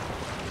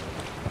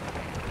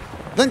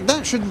 I think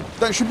that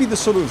should be the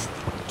sort of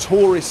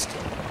tourist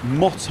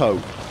motto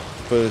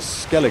for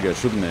Skellige,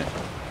 shouldn't it?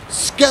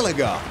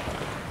 Skellige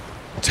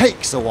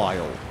takes a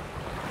while.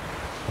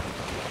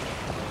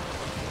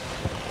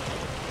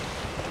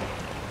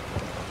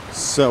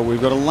 So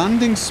we've got a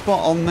landing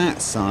spot on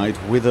that side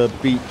with a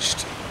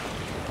beached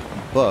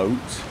boat,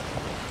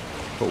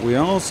 but we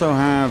also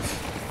have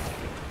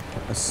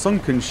a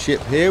sunken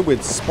ship here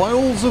with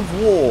spoils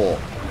of war.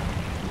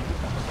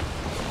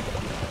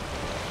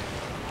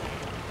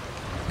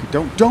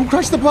 Don't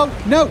crash the boat!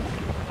 No!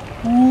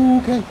 Ooh,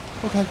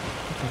 okay.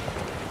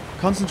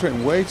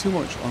 Concentrating way too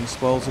much on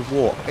spoils of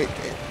war.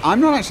 I'm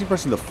not actually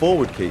pressing the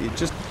forward key. It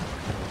just...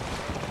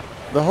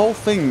 The whole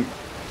thing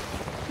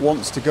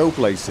wants to go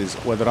places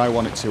whether I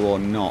want it to or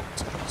not.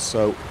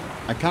 So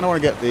I kind of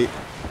want to get the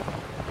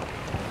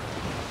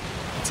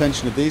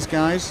attention of these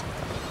guys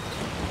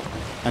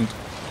and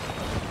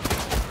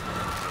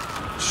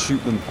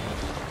shoot them.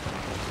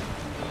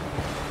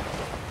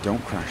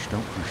 Don't crash,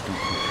 don't crash, don't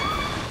crash.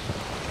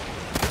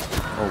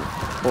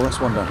 Oh, that's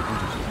one down.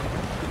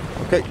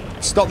 Okay,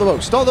 stop the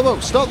boat, stop the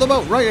boat, stop the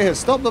boat, right here,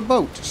 stop the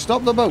boat,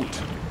 stop the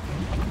boat.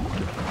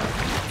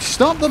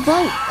 Stop the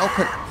boat!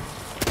 Okay.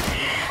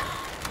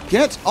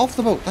 Get off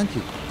the boat, thank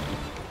you.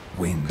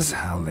 Winds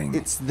howling.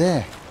 It's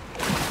there.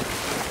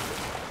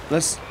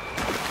 Let's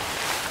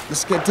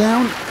get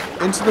down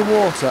into the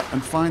water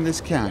and find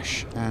this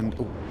cache. And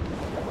oh,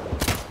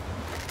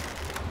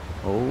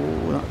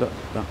 Oh,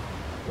 that.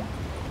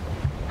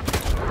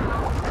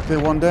 Okay,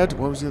 one dead.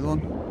 Where was the other one?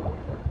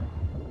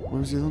 Where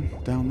was the other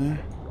one? Down there.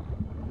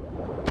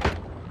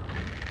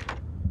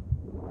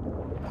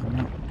 I'm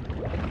not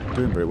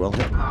doing very well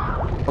here.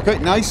 Okay,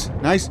 nice,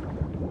 nice.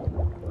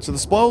 So the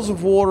spoils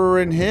of war are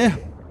in here.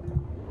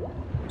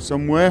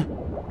 Somewhere.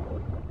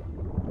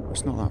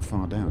 It's not that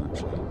far down,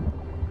 actually.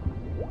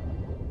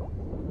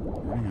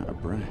 I'm running out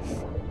of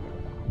breath.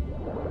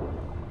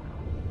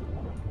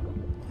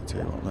 I'll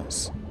tell you what,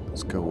 let's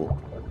go up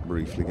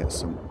briefly, get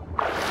some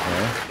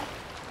air.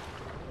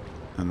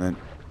 And then...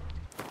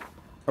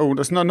 Oh,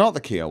 that's not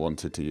the key I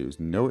wanted to use.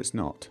 No, it's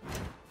not.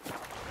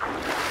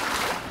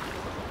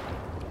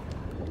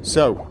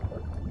 So,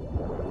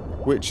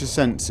 which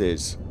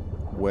senses?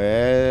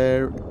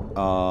 Where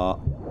are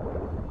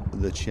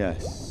the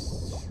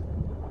chests?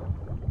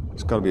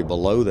 It's got to be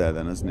below there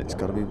then, isn't it? It's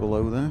got to be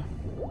below there.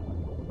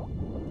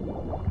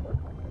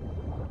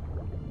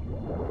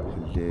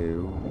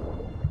 Hello?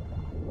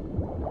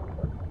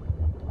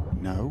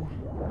 No?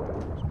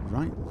 It's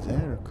right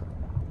there.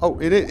 Oh,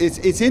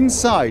 it's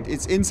inside.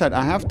 It's inside.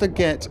 I have to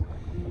get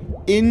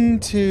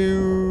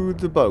into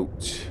the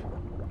boat.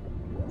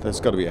 There's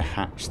got to be a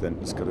hatch then.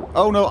 It's got to...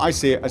 Oh no, I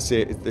see it. I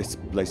see it. It's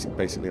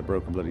basically a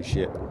broken bloody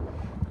ship.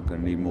 I'm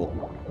going to need more.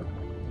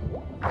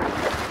 I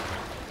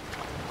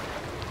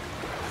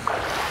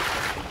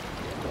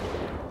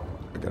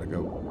got to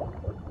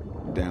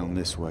go down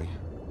this way.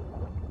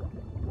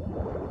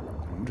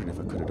 I'm wondering if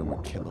I could have done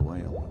with killer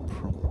whale.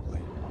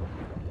 Probably.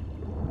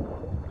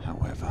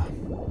 However...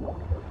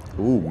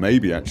 Ooh,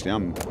 maybe actually.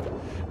 I'm...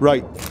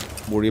 Right.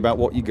 Worry about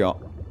what you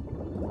got.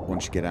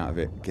 Once you get out of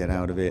it. Get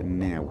out of it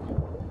now.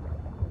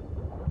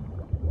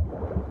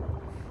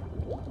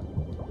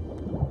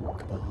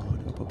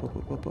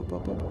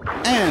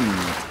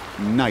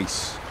 And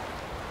nice.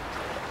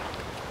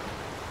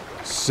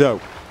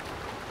 So,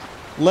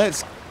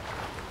 let's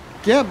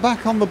get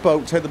back on the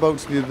boat, take the boat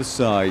to the other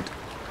side,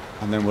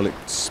 and then we'll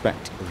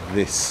inspect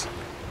this.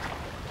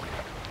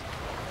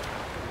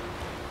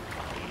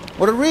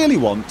 What I really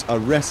want are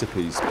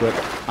recipes, but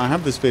I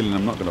have this feeling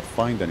I'm not going to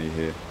find any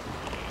here.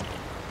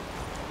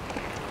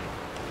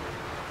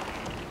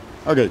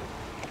 Okay.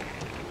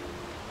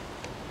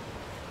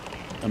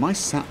 Am I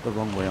sat the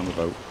wrong way on the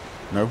boat?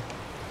 No?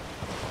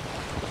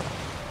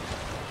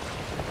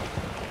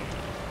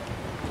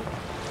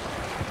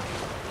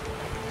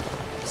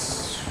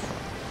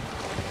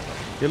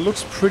 It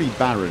looks pretty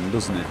barren,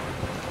 doesn't it?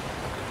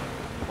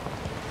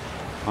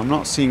 I'm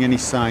not seeing any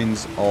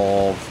signs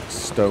of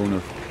stone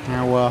of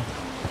power.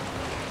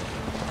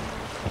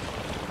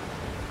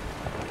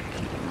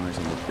 Keep my eyes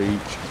on the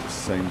beach at the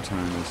same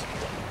time as...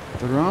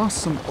 There are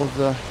some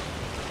other...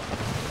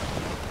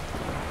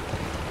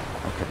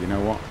 Okay, you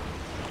know what?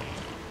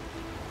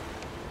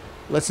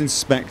 Let's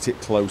inspect it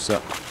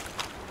closer.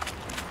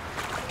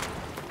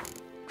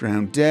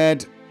 Drowned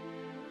dead.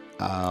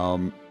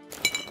 Do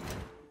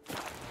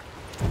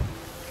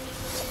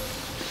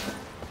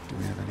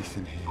we have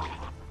anything here?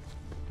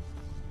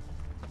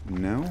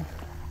 No.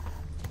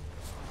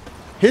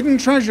 Hidden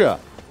treasure.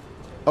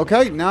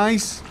 Okay,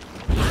 nice.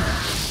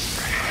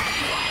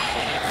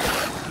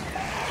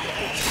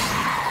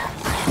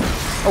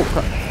 Oh,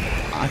 crap.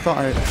 I thought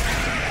I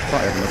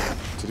had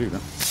enough to do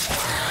that.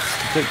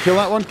 Okay, kill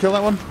that one, kill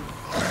that one.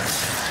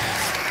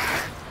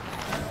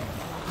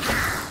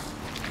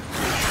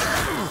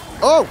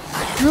 Oh!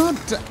 God!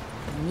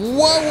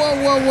 Whoa, whoa,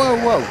 whoa, whoa,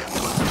 whoa!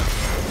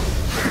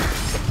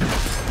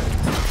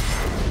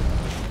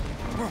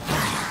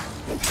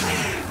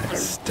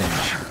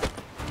 Stench.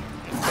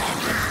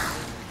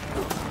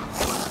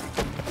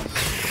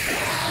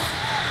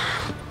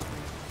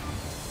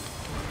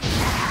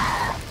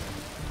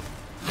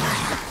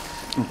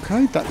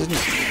 Okay, that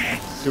doesn't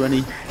do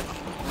any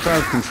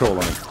crowd control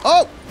on it.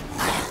 Oh!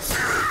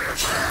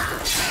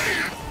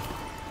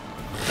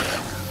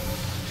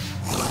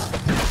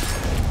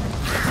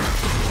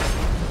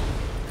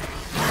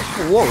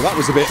 Whoa, that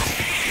was a bit...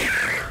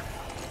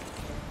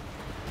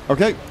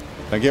 Okay,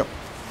 thank you.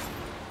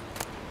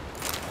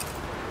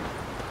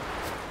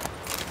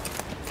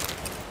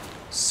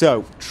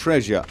 So,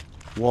 treasure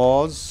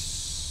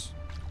was...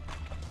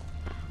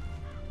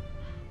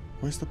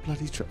 Where's the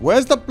bloody treasure?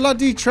 Where's the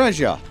bloody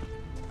treasure?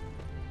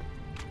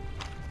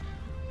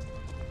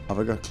 Have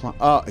I got to...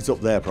 Ah, it's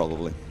up there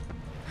probably.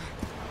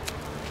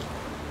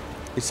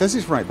 It says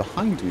it's right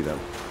behind me though.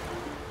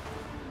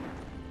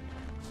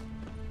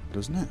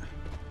 Doesn't it?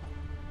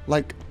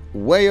 Like,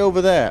 way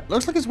over there.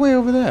 Looks like it's way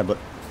over there, but...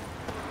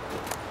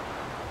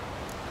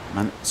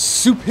 Man,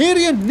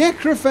 superior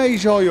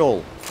necrophage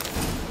oil!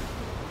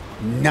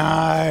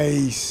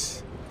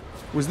 Nice!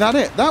 Was that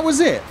it? That was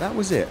it. That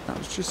was it. That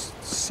was just...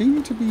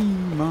 Seemed to be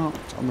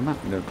marked on the map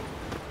in an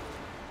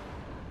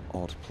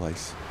odd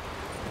place.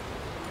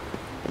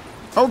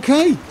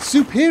 Okay!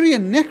 Superior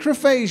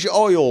necrophage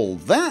oil!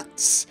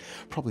 That's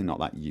probably not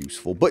that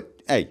useful,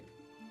 but hey.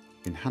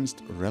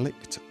 Enhanced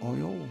relict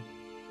oil.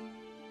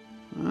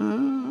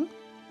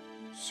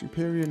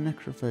 Superior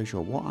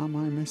necrophagia. What am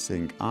I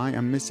missing? I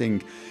am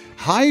missing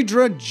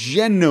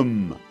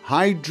hydrogenum.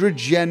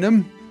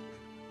 Hydrogenum.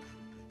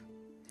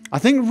 I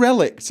think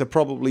relicts are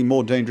probably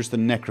more dangerous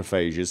than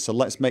necrophages, so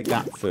let's make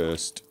that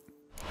first.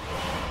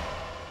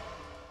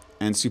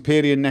 And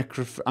superior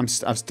I'm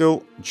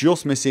still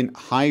just missing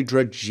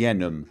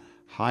hydrogenum.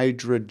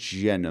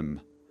 Hydrogenum.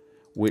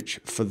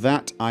 Which, for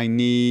that, I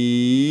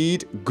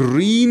need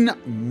green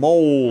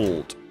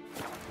mold.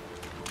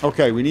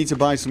 Okay, we need to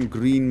buy some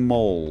green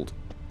mold.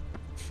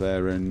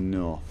 Fair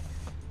enough.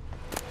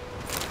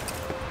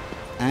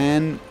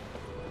 And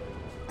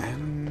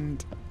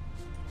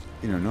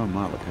you know, no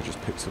matter, look, I just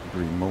picked up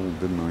green mold,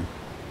 didn't I?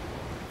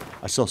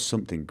 I saw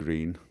something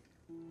green.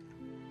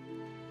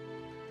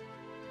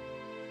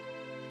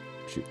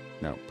 Shit,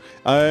 no.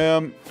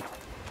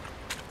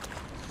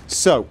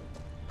 So,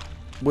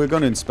 we're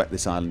going to inspect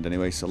this island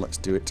anyway, so let's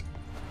do it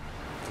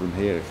from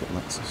here if it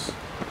lets us.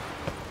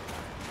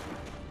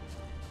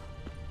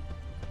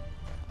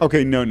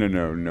 Okay, no.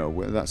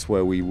 That's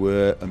where we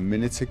were a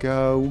minute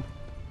ago.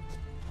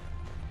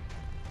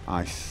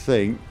 I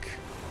think,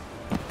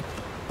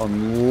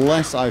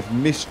 unless I've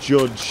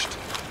misjudged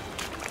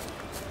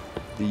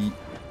the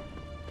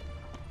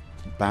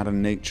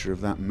barren nature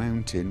of that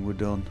mountain, we're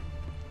done.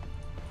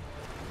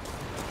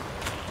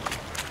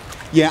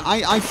 Yeah,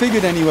 I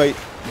figured anyway,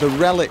 the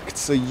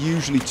relicts are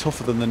usually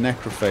tougher than the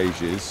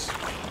necrophages.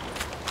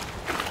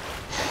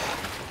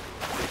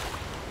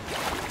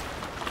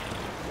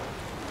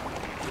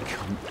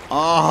 Come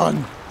on!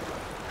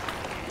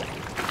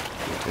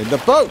 In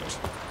the boat!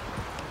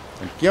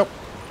 Thank you.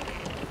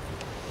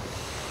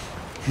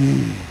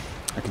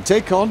 I can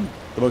take on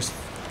the most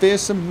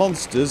fearsome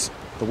monsters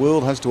the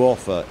world has to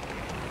offer.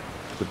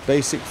 But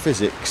basic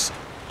physics,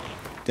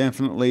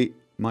 definitely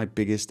my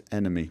biggest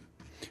enemy.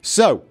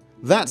 So,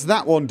 that's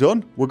that one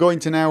done. We're going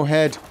to now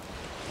head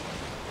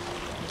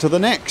to the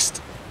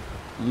next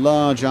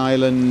large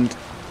island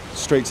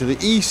straight to the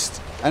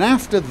east. And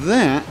after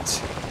that,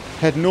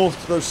 head north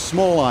to those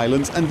small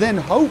islands. And then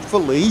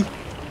hopefully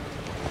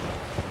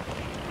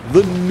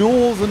the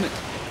northern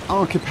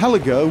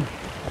archipelago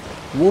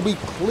will be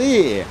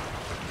clear-ish.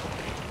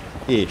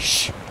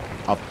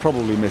 I've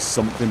probably missed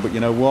something, but you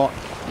know what?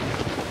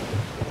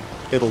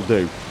 It'll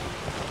do.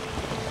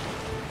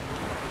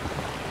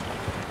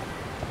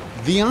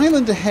 The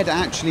island ahead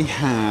actually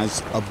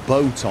has a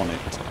boat on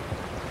it.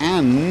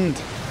 And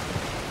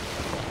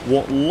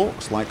what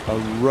looks like a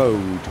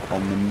road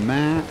on the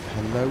map.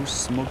 Hello,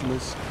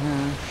 Smuggler's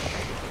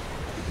Cache.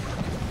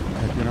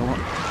 You know what?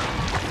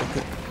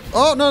 Okay.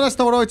 Oh, no, that's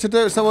not what I wanted to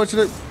do. It's not what I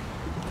wanted to do.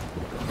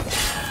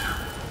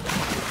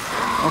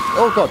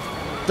 Oh, God.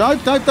 Dive.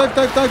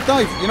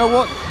 You know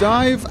what?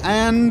 Dive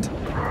and...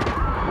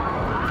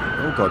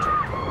 Oh, God.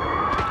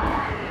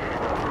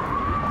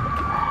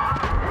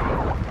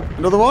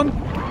 Another one?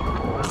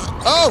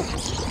 Oh!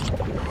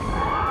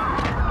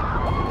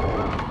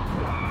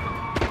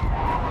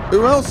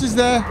 Who else is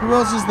there?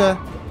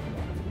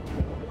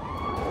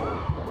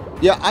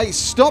 Yeah, I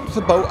stopped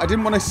the boat. I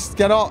didn't want to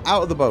get out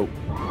of the boat.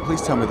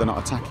 Please tell me they're not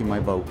attacking my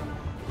boat.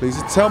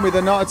 Please tell me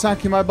they're not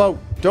attacking my boat.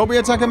 Don't be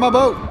attacking my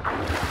boat.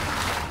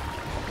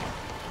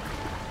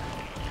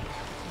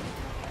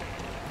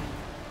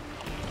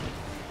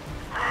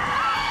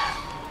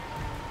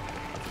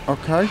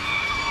 Okay.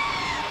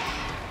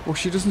 Well,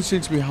 she doesn't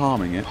seem to be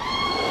harming it.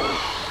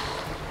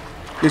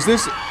 Is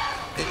this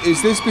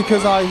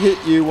because I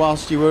hit you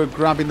whilst you were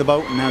grabbing the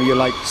boat and now you're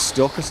like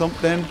stuck or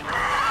something?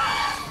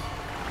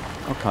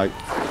 Okay.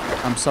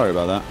 I'm sorry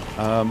about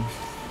that.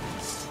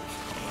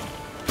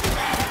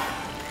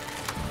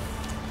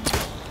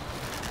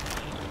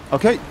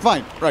 Okay,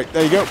 fine. Right,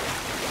 there you go.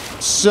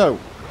 So,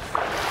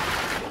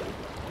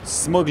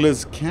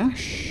 Smuggler's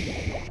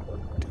Cache.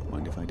 Don't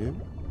mind if I do.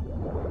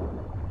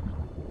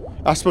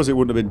 I suppose it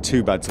wouldn't have been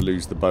too bad to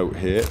lose the boat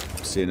here,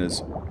 seeing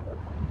as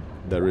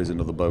there is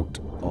another boat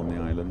on the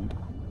island.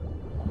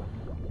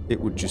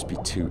 It would just be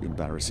too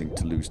embarrassing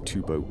to lose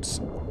 2 boats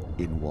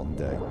in one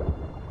day.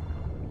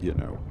 You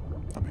know,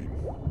 I mean...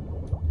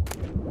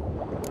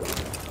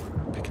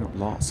 Picking up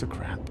lots of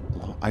crap.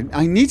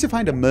 I need to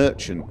find a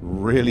merchant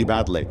really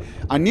badly.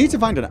 I need to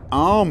find an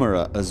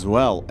armourer as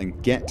well and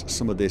get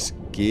some of this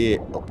gear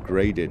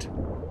upgraded.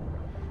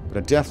 But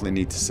I definitely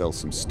need to sell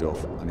some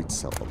stuff. I need to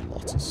sell a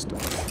lot of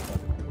stuff.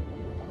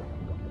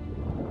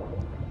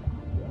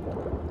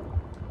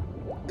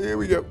 Here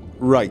we go.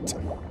 Right.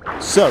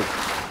 So.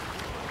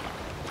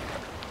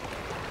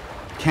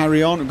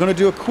 Carry on. I'm going to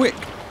do a quick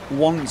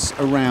once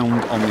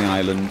around on the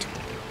island.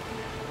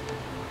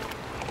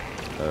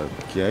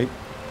 Okay.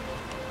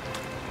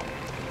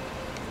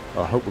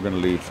 I hope we're going to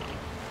leave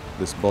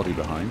this body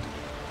behind.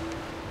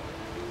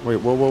 Wait,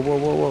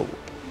 whoa.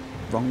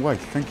 Wrong way.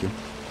 Thank you.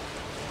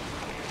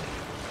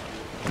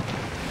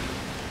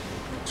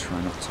 Try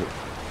not to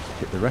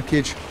hit the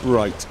wreckage.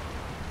 Right.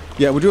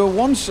 Yeah, we'll do a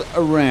once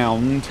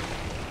around,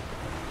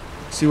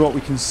 see what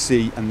we can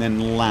see, and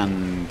then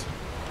land.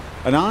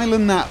 An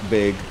island that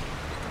big,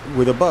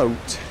 with a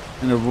boat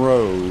and a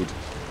road,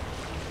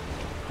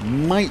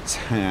 might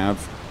have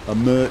a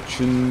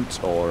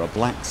merchant or a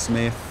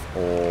blacksmith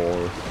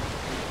or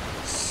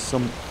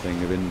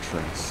something of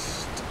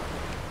interest.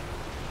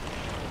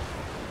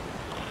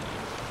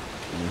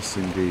 Yes,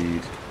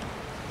 indeed.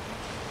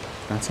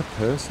 That's a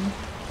person?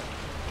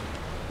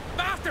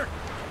 Bastard!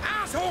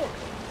 Asshole!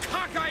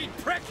 Cockeyed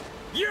prick!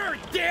 You're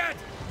dead!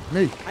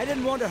 Me? I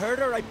didn't want to hurt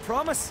her, I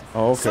promise.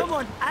 Oh, okay.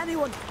 Someone,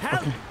 anyone,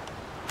 help! Okay.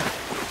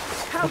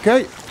 Help!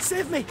 Okay.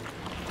 Save me!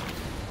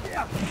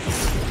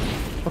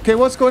 Okay,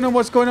 what's going on?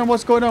 What's going on?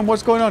 What's going on?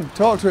 What's going on?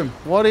 Talk to him.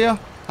 What are you?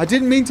 I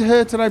didn't mean to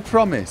hurt her, I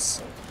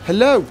promise.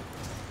 Hello?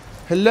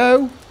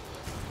 Hello?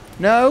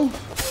 No?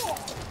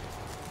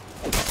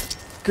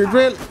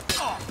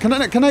 Can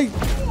I?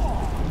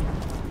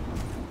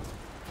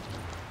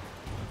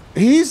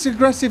 He's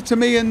aggressive to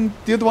me and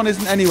the other one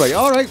isn't anyway.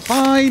 Alright,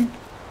 fine.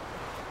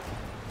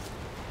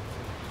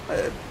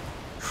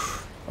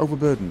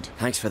 Overburdened.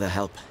 Thanks for the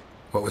help.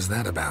 What was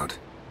that about?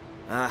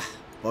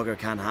 Bugger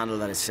can't handle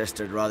that his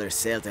sister'd rather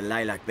sail to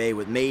Lilac Bay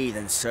with me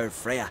than serve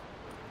Freya.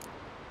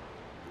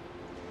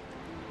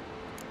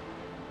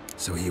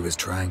 So he was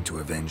trying to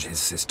avenge his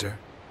sister?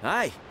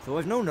 Aye, though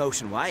I've no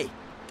notion why.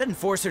 Didn't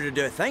force her to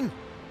do a thing.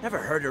 Never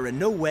hurt her in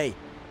no way.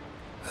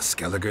 A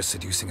Skelliger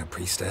seducing a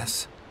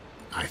priestess?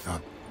 I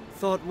thought...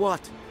 Thought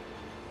what?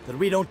 That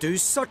we don't do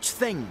such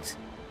things.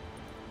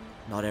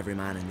 Not every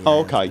man in the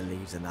Isles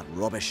believes in that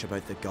rubbish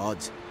about the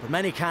gods, but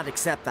many can't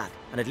accept that,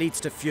 and it leads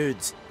to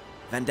feuds,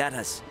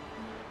 vendettas.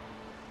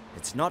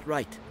 It's not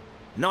right,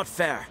 not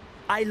fair.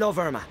 I love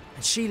Irma,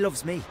 and she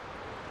loves me.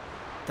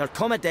 There'll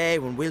come a day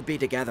when we'll be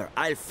together.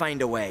 I'll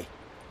find a way.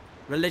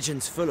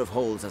 Religion's full of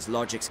holes as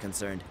logic's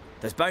concerned.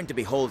 There's bound to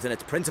be holes in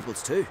its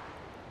principles too.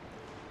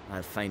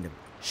 I'll find them,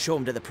 show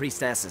them to the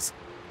priestesses.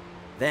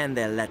 Then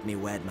they'll let me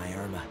wed my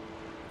Irma.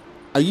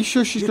 Are you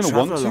sure she's going to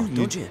want to? Lot,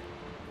 don't you?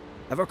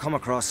 Ever come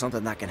across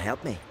something that can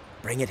help me?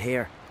 Bring it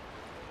here.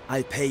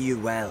 I'll pay you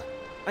well.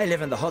 I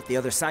live in the hut the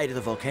other side of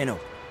the volcano.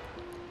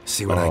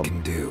 See what I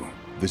can do.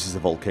 This is a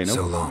volcano.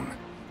 So long.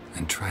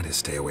 And try to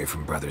stay away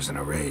from brothers in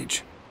a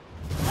rage.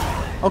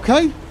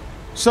 Okay.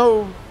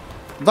 So,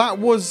 that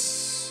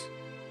was...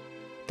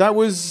 I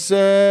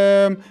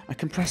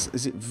can press...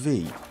 Is it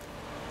V?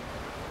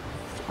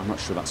 I'm not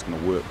sure that's going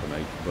to work for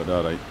me, but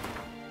alright.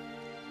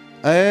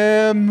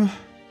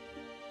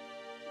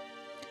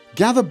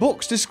 Gather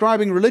books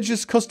describing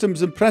religious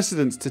customs and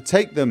precedents to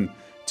take them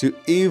to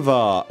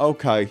Ivar.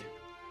 Okay.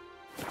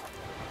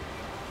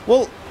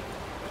 Well,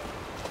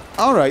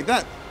 alright,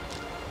 that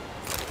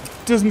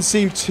doesn't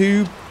seem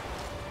too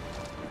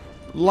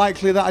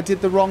likely that I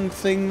did the wrong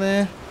thing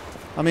there.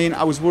 I mean,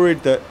 I was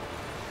worried that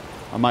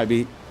I might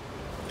be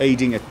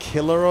aiding a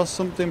killer or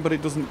something, but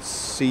it doesn't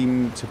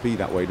seem to be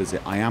that way, does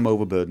it? I am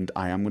overburdened.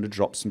 I am going to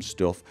drop some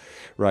stuff.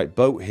 Right,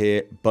 boat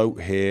here,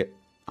 boat here.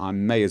 I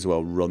may as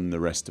well run the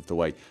rest of the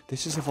way.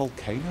 This is a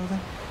volcano then?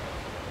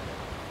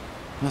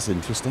 That's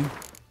interesting.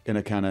 In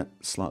a kind of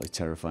slightly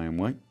terrifying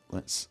way.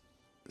 Let's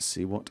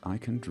see what I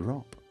can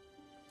drop.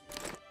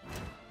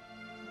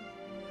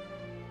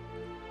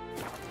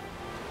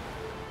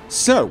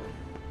 So.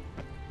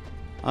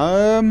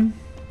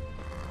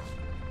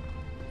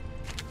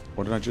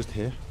 What did I just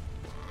hear?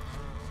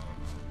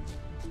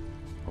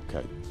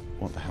 Okay.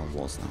 What the hell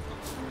was that?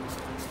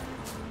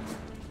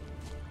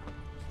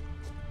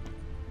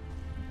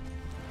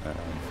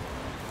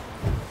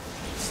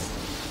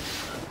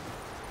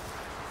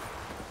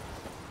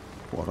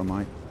 What am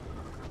I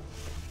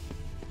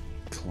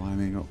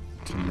climbing up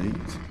to meet?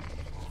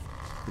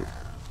 It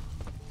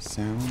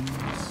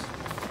sounds...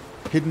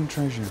 Hidden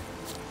treasure.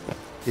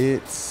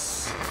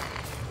 It's...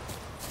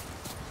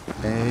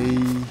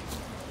 a...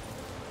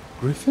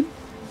 griffin?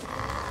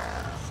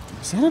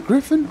 Is that a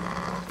griffin?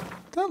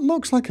 That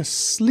looks like a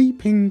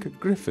sleeping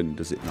griffin,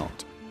 does it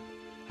not?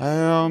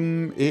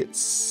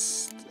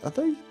 It's... Are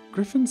they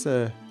griffins?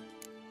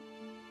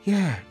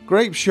 Yeah.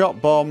 Grape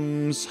shot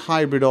bombs,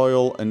 hybrid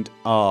oil, and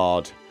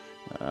ard.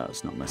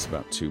 Let's not mess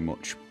about too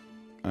much.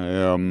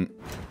 Hybrid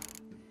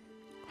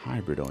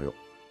oil.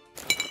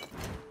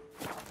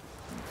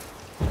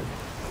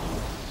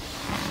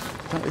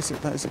 That is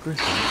a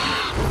griffin.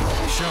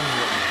 Show me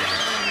what you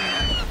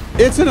got.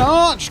 It's an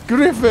arch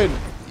griffin!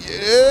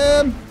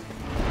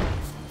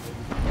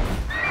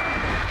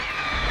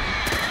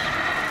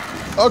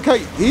 Okay,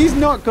 he's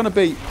not going to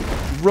be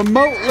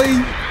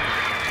remotely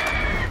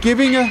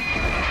giving a...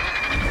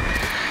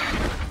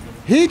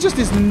 He just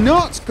is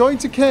not going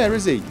to care,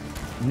 is he?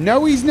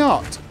 No, he's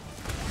not.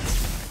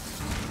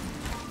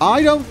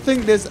 I don't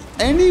think there's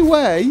any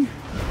way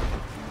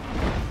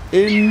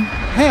in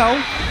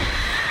hell...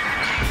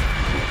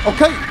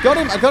 Okay, got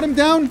him. I got him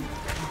down.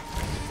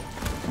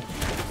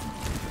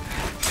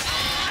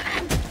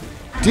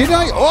 Did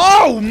I?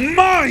 Oh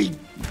my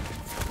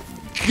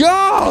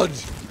God!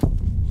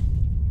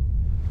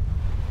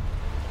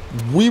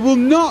 We will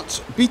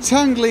not be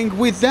tangling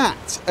with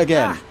that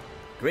again.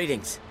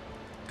 Greetings.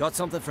 Got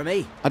something for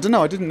me? I don't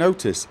know. I didn't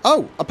notice.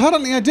 Oh,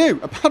 apparently I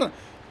do.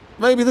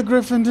 Maybe the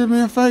griffin did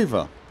me a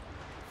favour.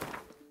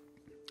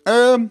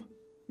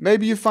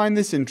 Maybe you find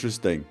this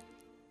interesting.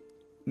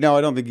 No,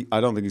 I don't think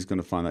he's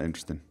going to find that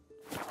interesting.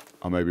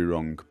 I may be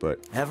wrong,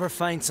 but... Ever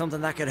find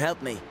something that could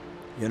help me?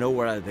 You know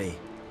where I'll be.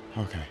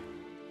 Okay.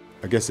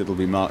 I guess it'll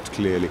be marked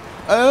clearly.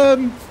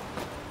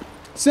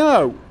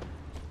 So...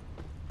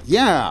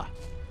 Yeah.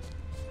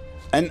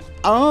 An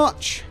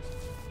arch...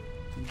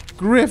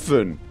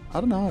 griffin.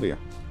 I don't know how to...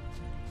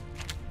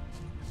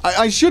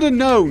 I should have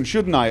known,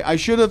 shouldn't I? I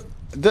should have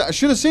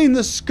seen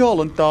the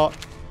skull and thought,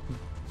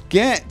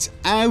 get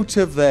out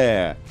of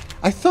there.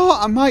 I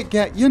thought I might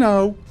get, you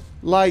know,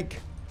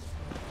 like...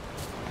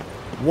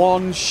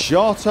 one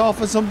shot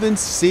off or something,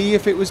 see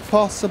if it was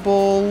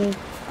possible.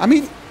 I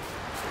mean,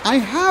 I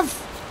have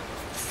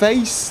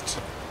faced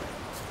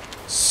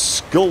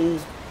skull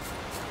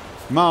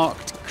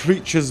marked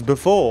creatures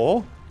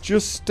before.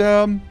 Just,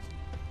 God,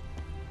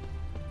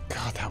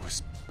 that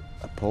was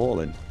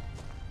appalling.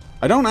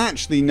 I don't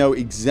actually know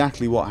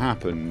exactly what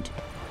happened.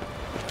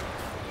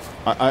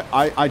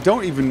 I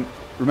don't even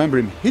remember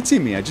him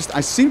hitting me. I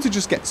seem to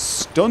just get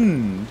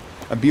stunned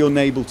and be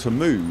unable to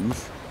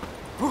move.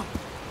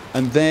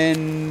 And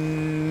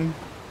then,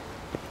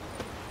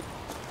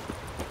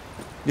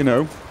 you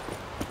know,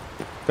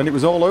 then it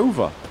was all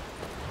over.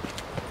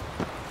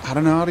 I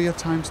don't know how many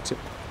times to...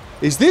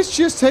 Is this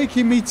just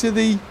taking me to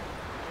the...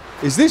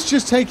 Is this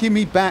just taking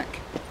me back?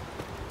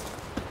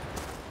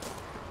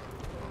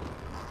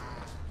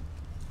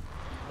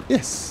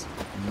 Yes.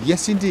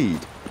 Yes, indeed.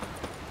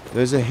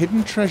 There's a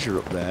hidden treasure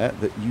up there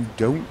that you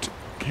don't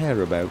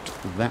care about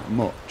that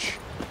much.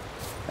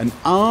 An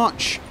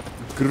arch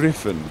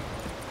griffin.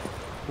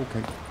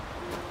 Okay.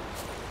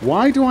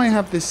 Why do I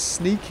have this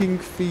sneaking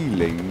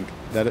feeling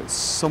that at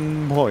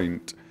some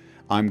point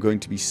I'm going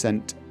to be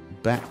sent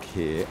back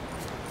here?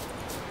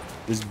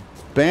 There's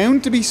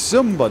bound to be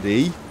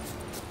somebody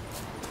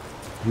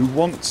who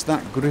wants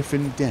that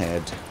griffin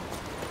dead.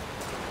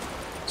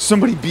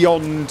 Somebody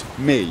beyond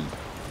me.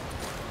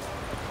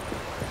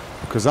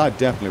 Because I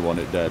definitely want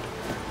it dead.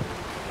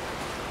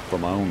 For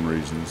my own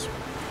reasons.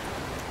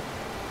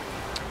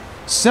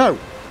 So...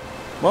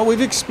 well,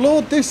 we've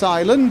explored this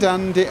island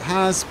and it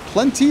has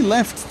plenty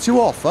left to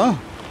offer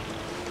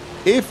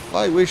if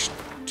I wish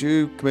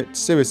to commit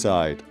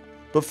suicide.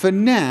 But for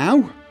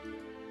now,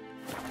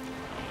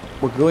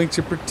 we're going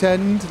to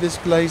pretend this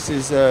place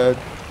is a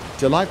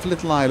delightful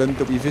little island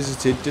that we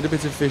visited, did a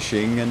bit of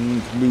fishing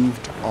and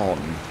moved on.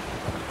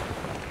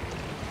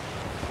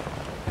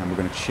 And we're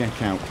going to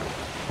check out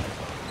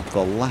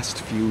the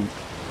last few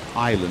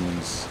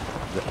islands.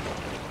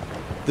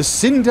 The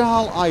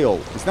Sindal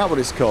Isle, is that what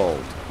it's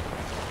called?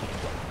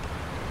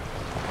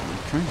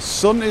 Okay,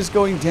 sun is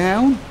going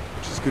down,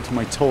 which is good for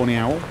my tawny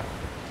owl.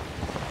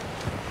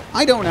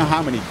 I don't know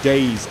how many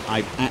days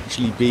I've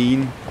actually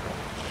been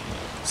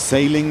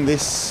sailing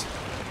this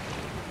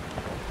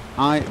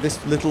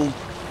little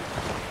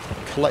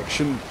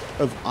collection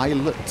of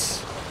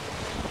islets.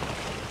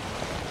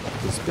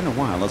 It's been a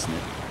while, hasn't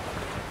it?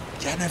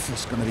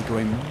 Jennifer's going to be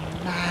going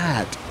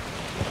mad.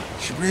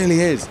 She really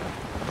is.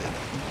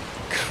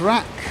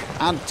 Crack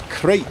and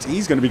Crate,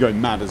 he's going to be going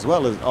mad as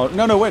well. Oh,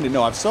 no, wait,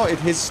 no, I've sorted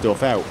his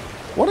stuff out.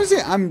 What is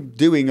it I'm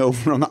doing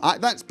over on...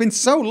 that's been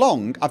so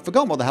long, I've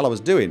forgotten what the hell I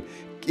was doing.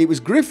 It was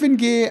Griffin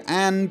gear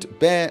and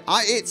bear...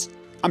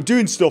 I'm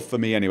doing stuff for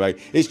me anyway.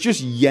 It's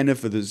just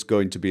Yennefer that's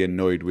going to be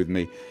annoyed with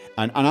me.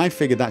 And I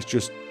figure that's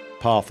just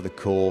par for the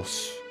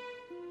course.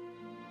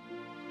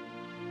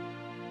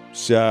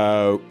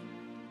 So...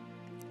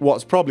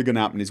 what's probably going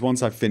to happen is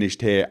once I've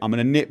finished here, I'm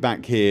going to nip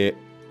back here,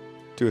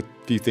 do a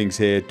few things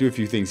here, do a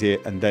few things here,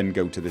 and then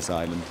go to this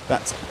island.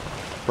 That's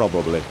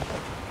probably...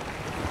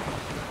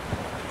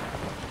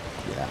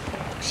 yeah,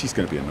 she's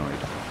going to be annoyed.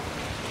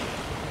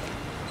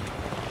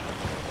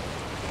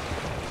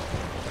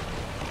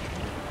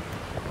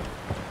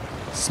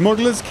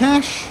 Smuggler's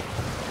cache.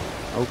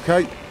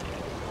 Okay.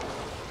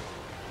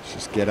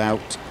 Just get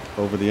out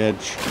over the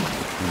edge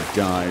and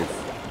dive.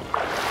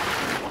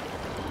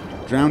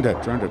 Drowned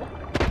it, drowned it.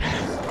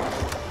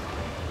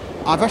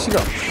 I've actually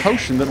got a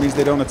potion that means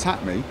they don't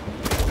attack me.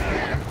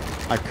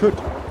 I could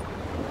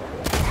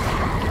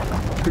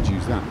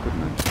use that,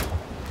 couldn't I?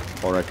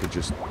 Or I could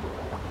just...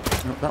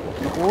 no, that one.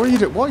 What are you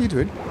doing? What are you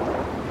doing?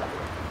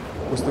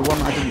 Was the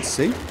one I didn't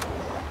see?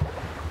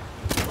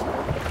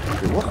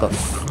 Okay, what the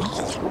f...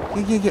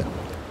 yeah.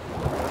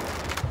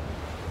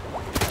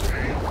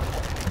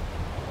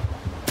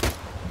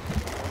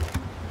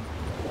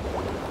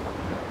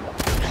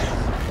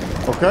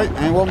 Okay,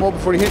 and one more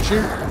before he hits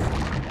you.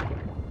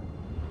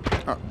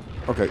 Oh,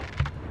 okay.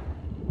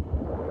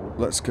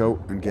 Let's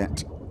go and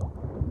get...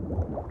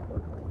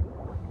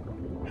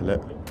 hello.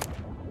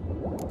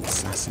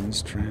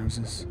 Assassin's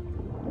trousers.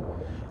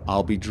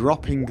 I'll be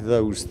dropping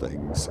those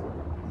things.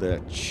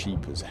 They're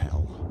cheap as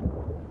hell.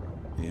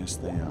 Yes,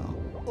 they are.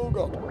 Oh,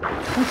 God.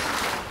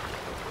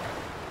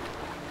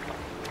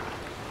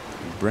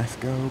 Breath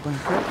go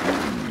back up.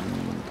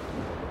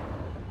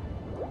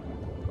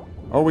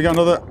 Oh, we got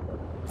another...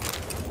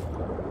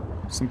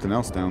 something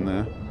else down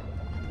there.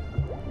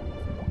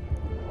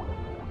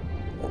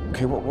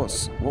 Okay, what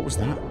was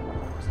that?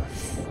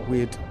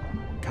 Weird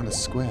kind of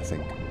square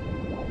thing.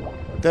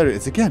 there it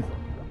is again.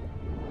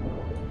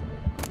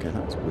 Okay,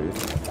 that's weird.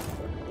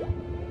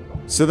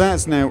 So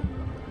that's now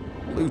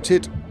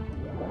looted.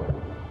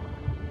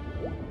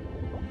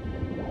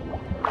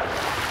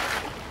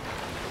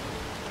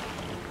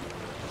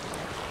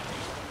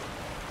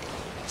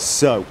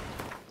 So,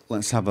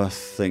 let's have a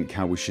think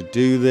how we should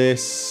do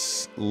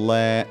this.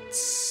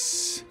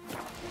 Let's...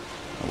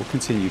 we'll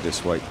continue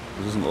this way.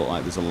 It doesn't look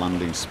like there's a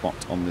landing spot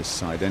on this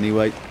side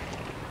anyway.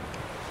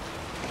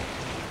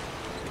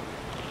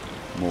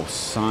 More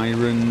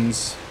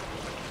sirens.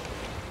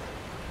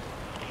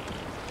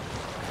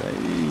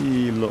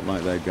 They look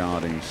like they're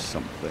guarding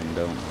something,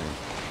 don't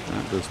they?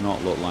 That does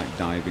not look like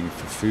diving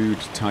for food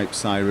type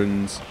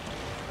sirens.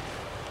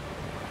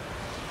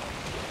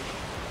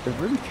 They're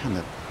really kind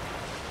of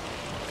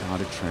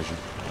guarded treasure.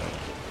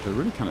 They're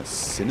really kind of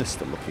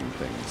sinister looking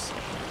things.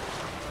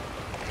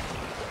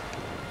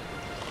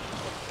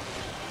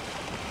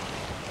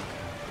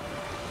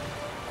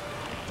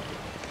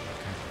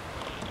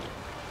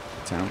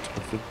 Get out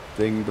of the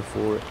thing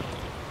before it...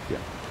 yeah.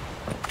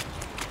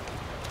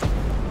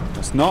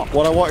 That's not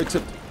what I wanted to...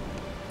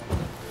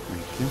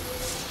 thank you.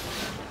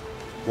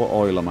 What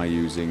oil am I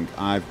using?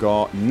 I've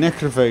got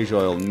necrophage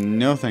oil.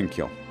 No thank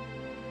you.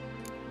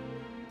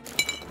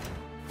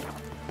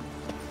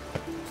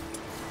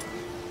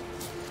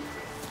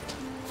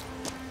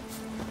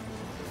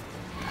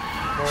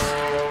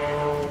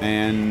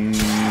 And...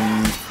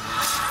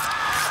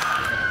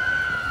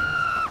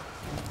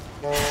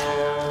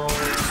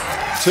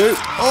 two.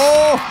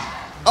 Oh!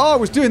 Oh, I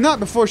was doing that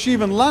before she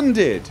even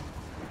landed.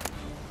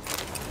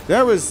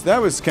 That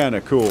was kind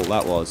of cool,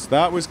 that was.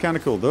 That was kind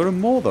of cool. There are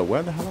more, though.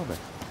 Where the hell are they?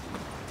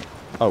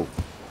 Oh.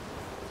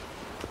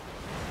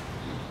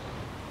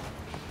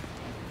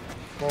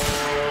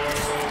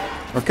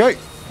 Okay.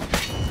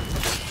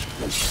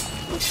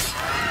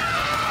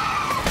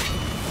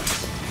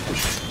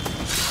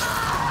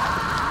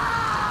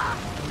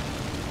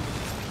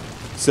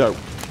 So,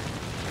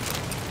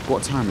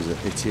 what time is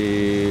it? It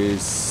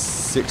is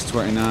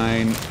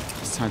 6:29.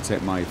 It's time to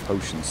take my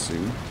potion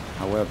soon.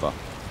 However,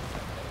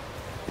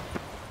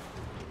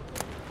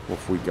 what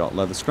have we got?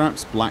 Leather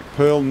scraps, black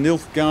pearl,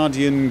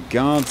 Nilfgaardian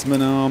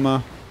guardsman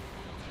armor.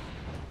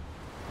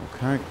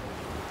 Okay.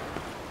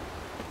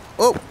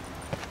 Oh!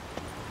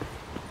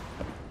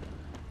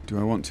 Do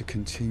I want to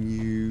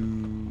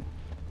continue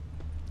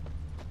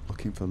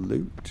looking for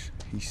loot?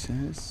 He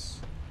says.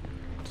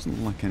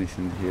 Doesn't look like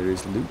anything here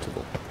is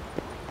lootable.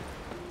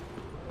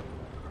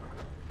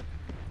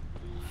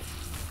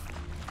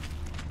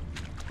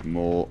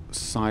 More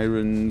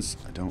sirens.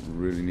 I don't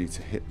really need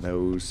to hit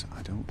those,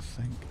 I don't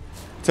think.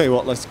 Tell you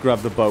what, let's grab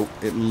the boat.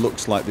 It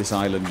looks like this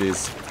island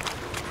is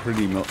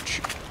pretty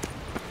much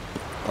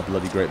a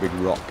bloody great big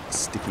rock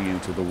sticking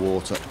out of the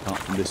water, apart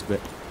from this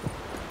bit.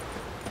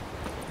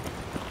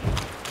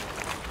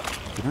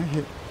 Did I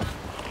hit...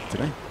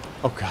 did I?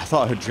 Oh god, I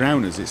thought I heard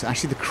drowners. It's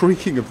actually the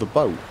creaking of the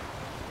boat.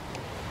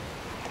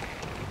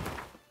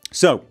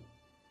 So,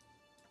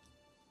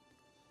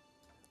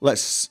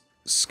 let's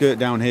skirt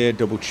down here,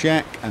 double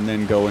check, and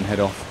then go and head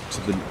off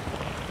to the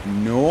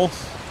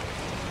north.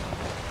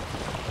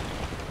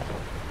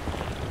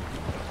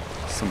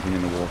 Something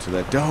in the water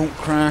there. Don't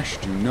crash.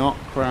 Do not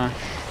crash.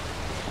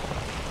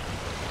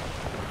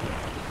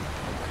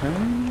 Okay.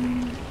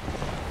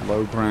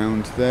 Low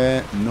ground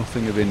there.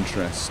 Nothing of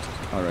interest.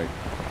 Alright.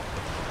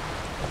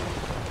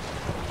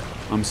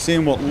 I'm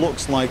seeing what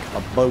looks like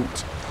a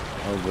boat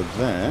over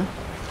there.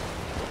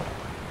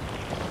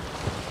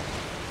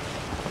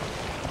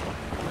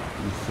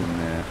 Nothing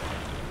there.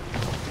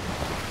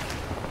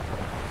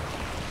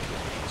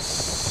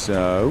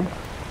 So,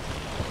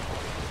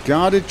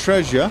 guarded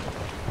treasure.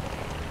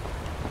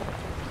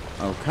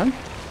 Okay.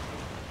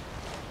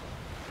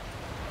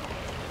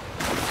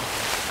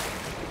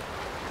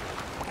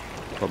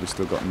 Probably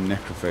still got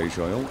necrophage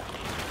oil.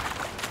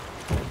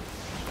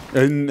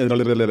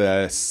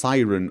 And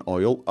siren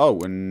oil. Oh,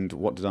 and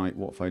what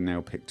have I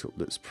now picked up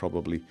that's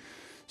probably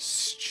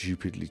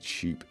stupidly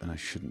cheap and I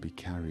shouldn't be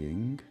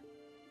carrying?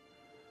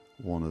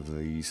 One of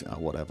these,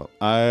 whatever.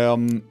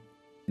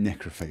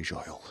 Necrophage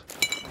oil.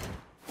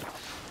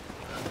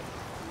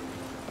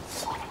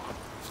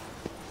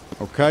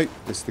 Okay,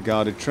 this is the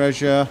guarded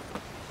treasure.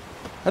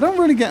 I don't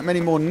really get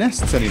many more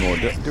nests anymore,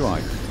 do I?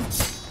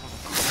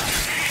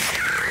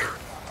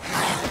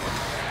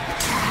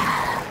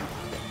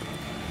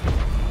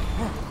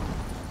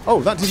 Oh,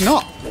 that did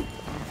not.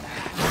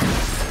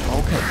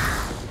 Okay.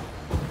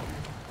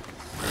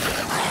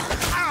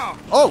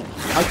 Oh,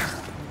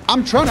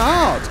 I'm trying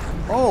hard.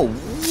 Oh,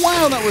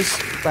 wow, that was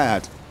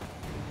bad.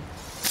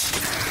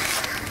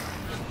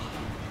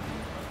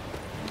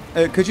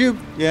 Could you?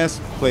 Yes,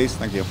 please,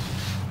 thank you.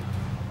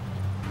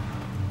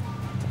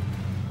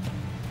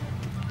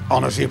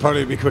 Honestly, it'd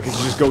probably be quicker to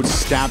just go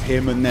stab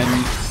him and then...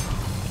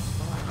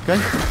 okay.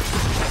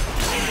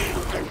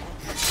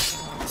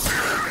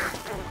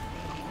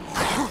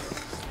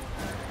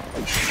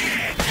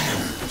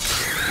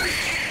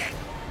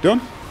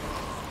 Done?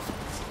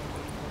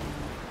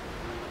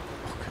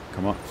 Okay,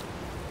 come on.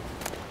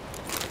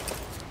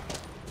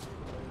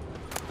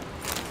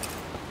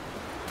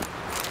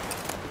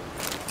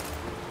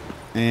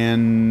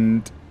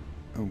 And...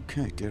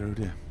 okay, dear oh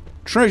dear.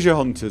 Treasure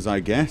hunters,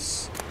 I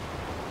guess.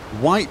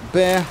 White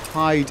bear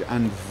hide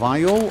and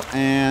vial.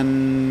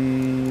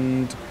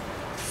 And...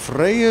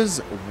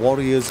 Freya's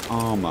warrior's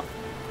armor.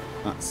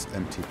 That's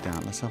emptied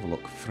down. Let's have a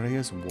look.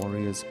 Freya's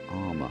warrior's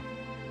armor.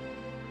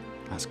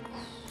 That's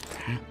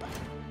crap.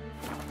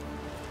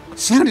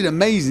 Sounded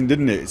amazing,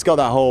 didn't it? It's got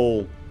that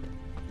whole...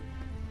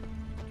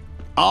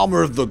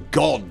 armor of the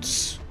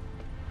gods.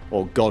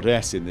 Or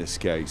goddess in this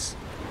case.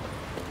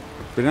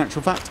 But in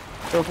actual fact,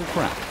 total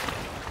crap.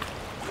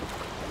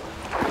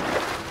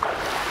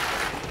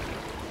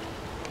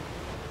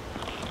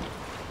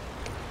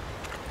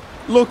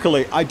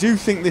 Luckily, I do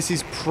think this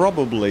is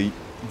probably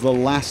the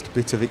last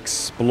bit of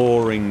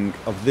exploring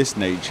of this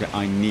nature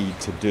I need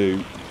to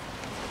do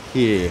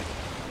here.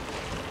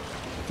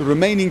 The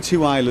remaining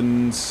 2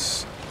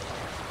 islands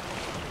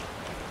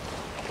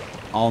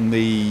on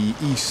the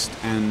east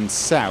and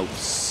south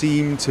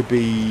seem to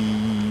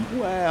be,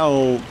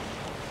 well,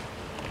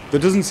 there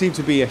doesn't seem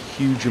to be a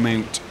huge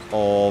amount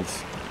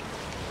of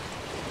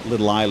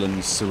little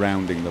islands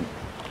surrounding them.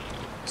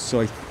 So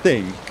I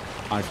think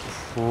I've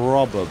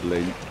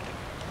probably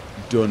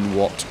done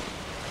what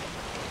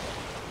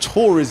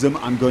tourism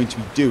I'm going to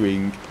be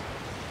doing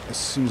as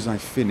soon as I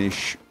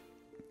finish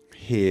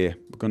here.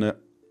 We're going to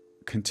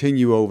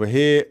continue over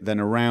here, then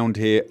around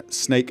here,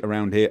 snake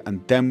around here,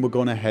 and then we're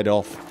going to head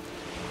off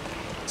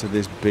to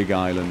this big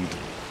island.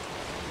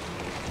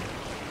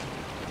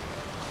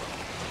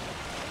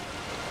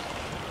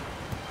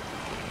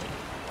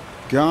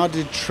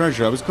 Guarded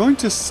treasure. I was going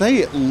to say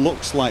it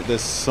looks like there's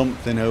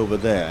something over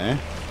there.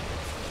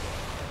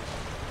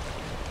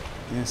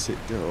 Yes, it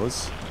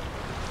does.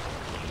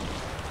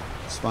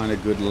 Let's find a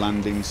good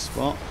landing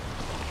spot.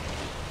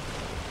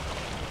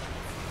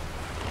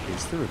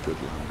 Is there a good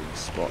landing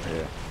spot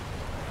here?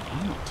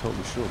 I'm not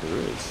totally sure there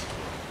is.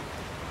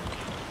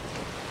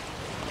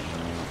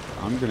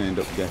 I'm going to end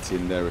up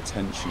getting their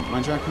attention.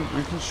 Imagine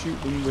I can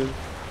shoot them with...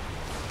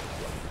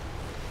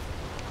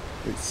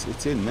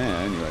 It's in there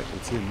anyway.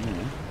 It's in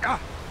there.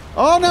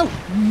 Oh no!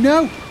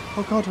 No!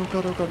 Oh god, oh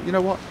god, oh god. You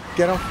know what?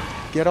 Get off.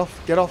 Get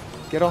off. Get off.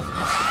 Get off.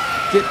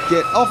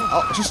 Get off.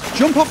 Oh, just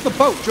jump off the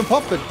boat. Jump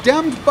off the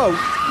damned boat.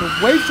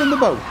 Away from the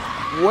boat.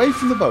 Away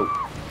from the boat.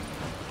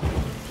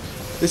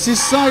 This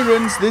is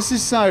sirens. This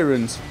is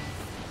sirens.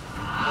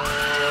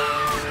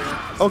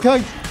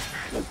 Okay.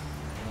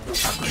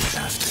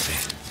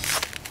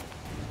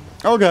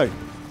 Okay.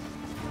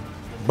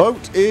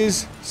 Boat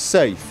is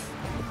safe.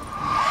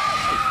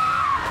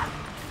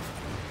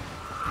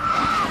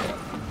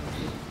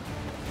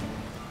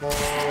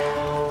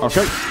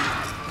 Okay.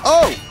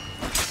 Oh!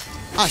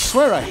 I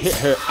swear I hit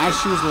her as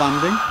she was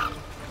landing.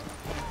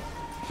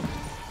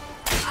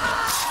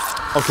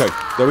 Okay,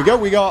 there we go.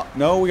 We got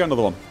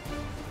another one.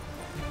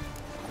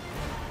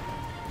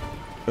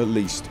 At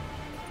least.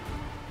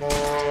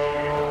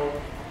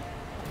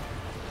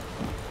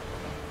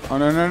 Oh,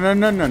 no, no, no,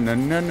 no, no, no,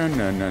 no, no,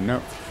 no, no,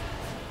 no.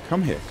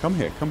 Come here, come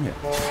here, come here.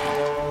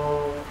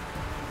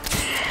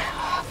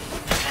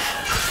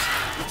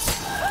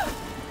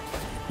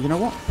 You know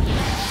what?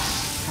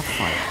 Have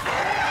fire.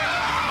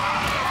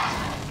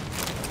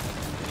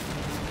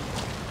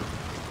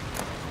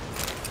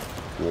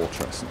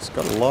 Water essence.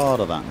 Got a lot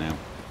of that now.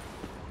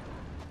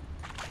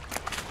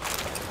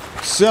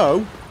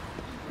 So,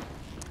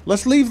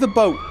 let's leave the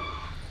boat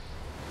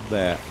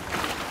there.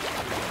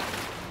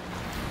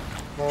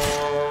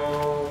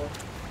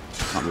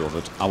 Can't be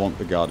bothered. I want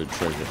the guarded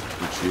treasure,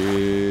 which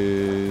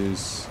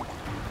is...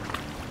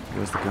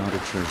 Where's the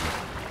guarded treasure?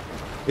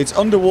 It's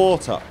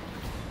underwater.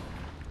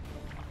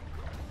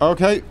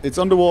 Okay, it's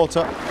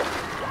underwater.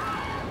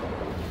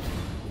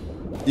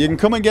 You can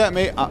come and get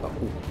me.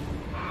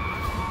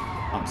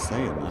 I'm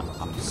saying that.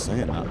 I'm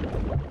saying that.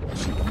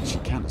 She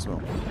can as well.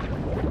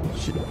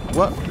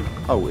 What?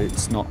 Oh,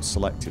 it's not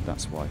selected,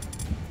 that's why.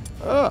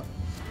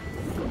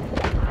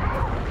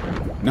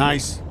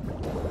 Nice.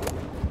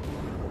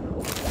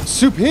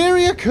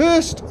 Superior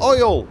cursed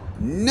oil.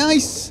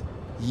 Nice.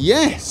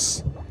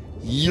 Yes.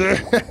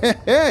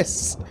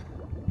 Yes.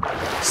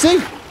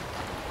 See?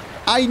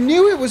 I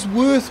knew it was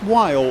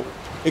worthwhile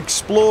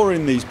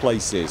exploring these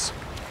places.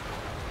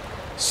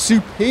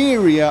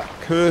 Superior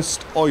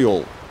cursed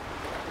oil.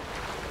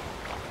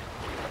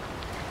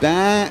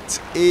 That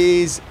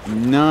is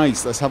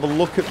nice. Let's have a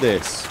look at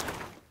this.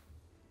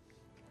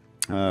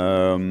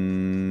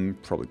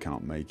 Probably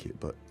can't make it,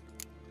 but...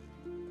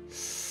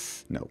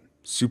 No.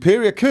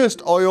 Superior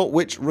cursed oil,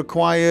 which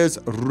requires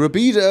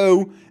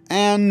rubido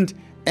and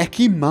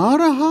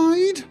Ekimara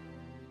hide?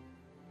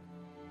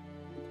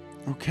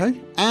 Okay.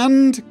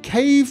 And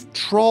cave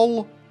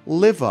troll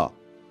liver.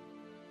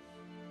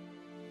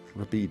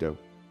 Rubido.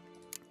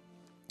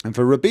 And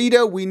for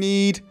rubido, we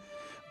need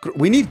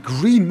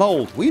green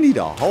mold. We need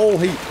a whole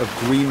heap of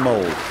green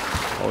mold.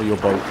 Oh, your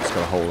boat's got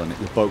a hole in it.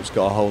 Your boat's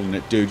got a hole in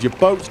it, dude. Your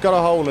boat's got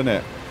a hole in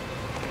it.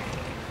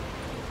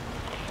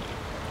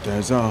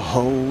 There's a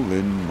hole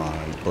in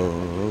my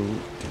boat.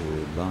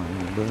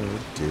 Delilah,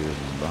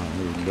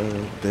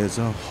 Delilah. There's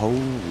a hole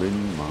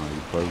in my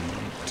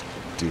boat.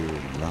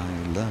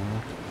 Delilah,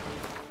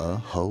 a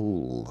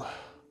hole.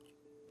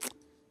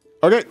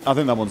 Okay, I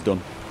think that one's done.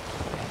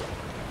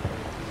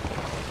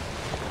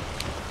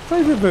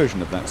 Favourite version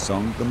of that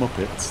song, The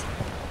Muppets.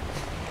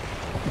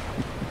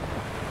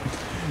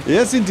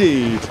 Yes,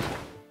 indeed.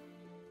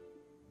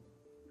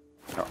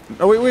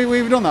 Oh,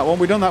 we've done that one.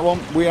 We've done that one.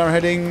 We are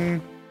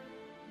heading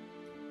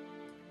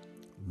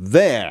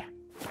there.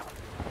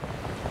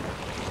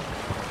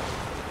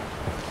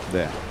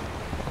 There.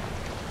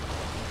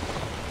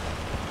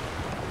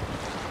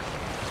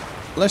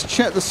 Let's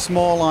check the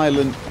small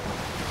island.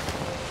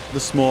 The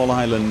small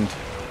island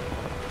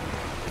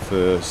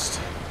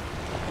first.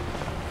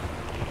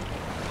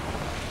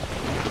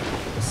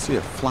 I see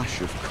a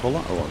flash of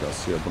colour. Oh, I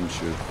see a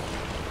bunch of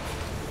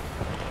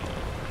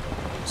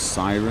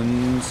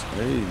sirens.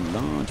 A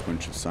large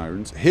bunch of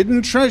sirens.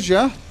 Hidden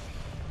treasure.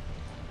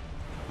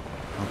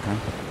 Okay.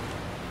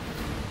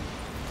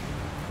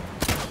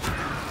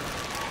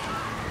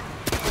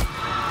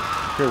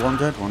 Okay, one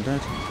dead, one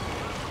dead.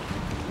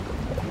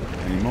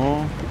 Any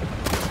more?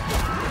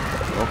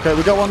 Okay,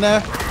 we got one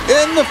there.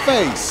 In the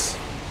face!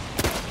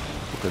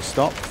 Okay,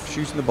 stop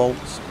shooting the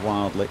bolts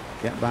wildly.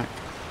 Get back.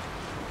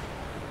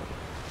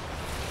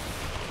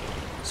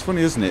 It's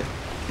funny, isn't it?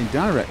 In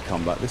direct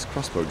combat, this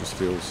crossbow just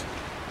feels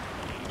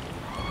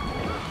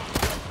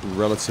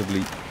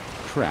relatively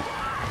crap.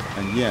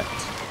 And yet...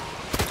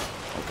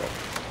 Okay.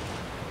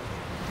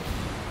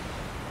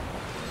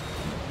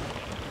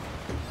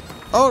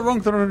 Oh,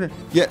 wrong thing.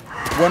 Yeah,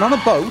 when on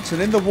a boat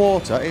and in the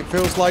water, it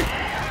feels like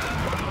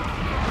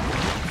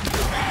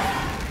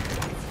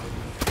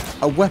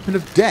a weapon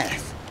of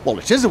death. Well,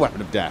 it is a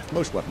weapon of death.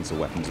 Most weapons are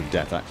weapons of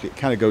death, actually. It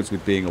kind of goes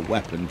with being a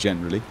weapon,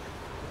 generally.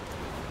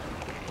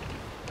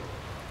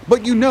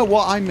 But you know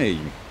what I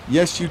mean.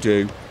 Yes, you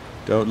do.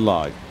 Don't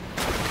lie.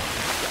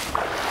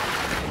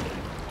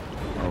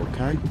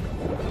 Okay.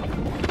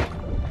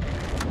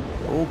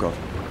 Oh, God.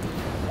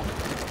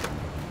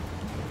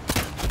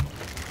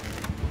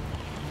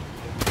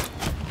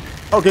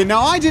 Okay,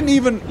 now I didn't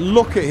even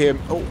look at him.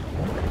 Oh.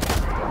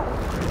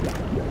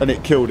 And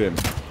it killed him.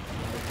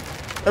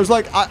 I was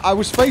like, I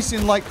was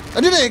facing like... I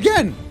did it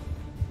again!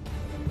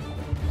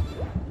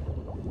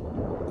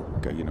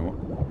 Okay, you know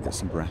what? Get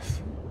some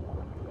breath.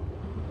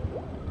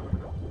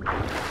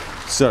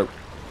 So.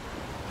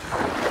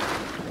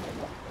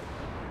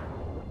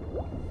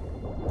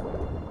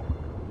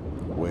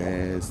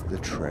 Where's the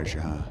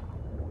treasure?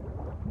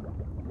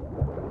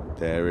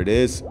 There it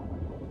is.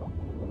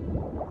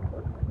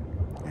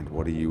 And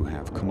what do you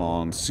have? Come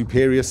on.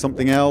 Superior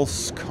something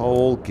else.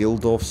 Coal,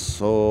 Gildorf's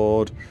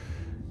sword.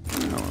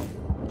 No,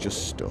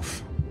 just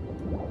stuff.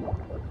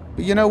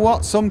 But you know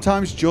what?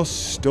 Sometimes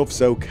just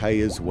stuff's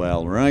okay as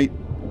well, right?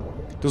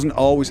 Doesn't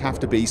always have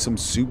to be some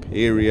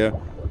superior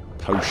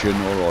potion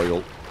or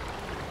oil.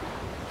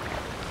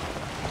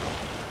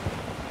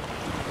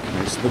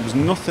 Okay, so there was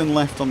nothing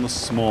left on the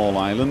small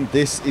island.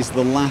 This is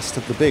the last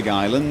of the big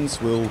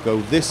islands. We'll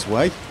go this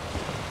way. Is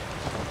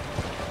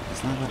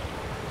that it?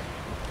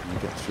 Can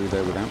we get through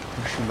there without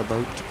pushing the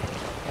boat?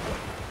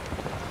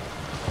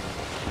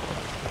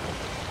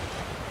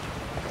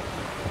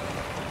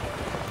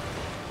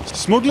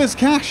 Smuggler's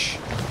cash!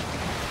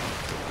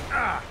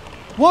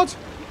 What?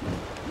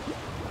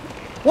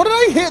 What did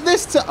I hit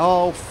this to?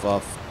 Oh,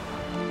 for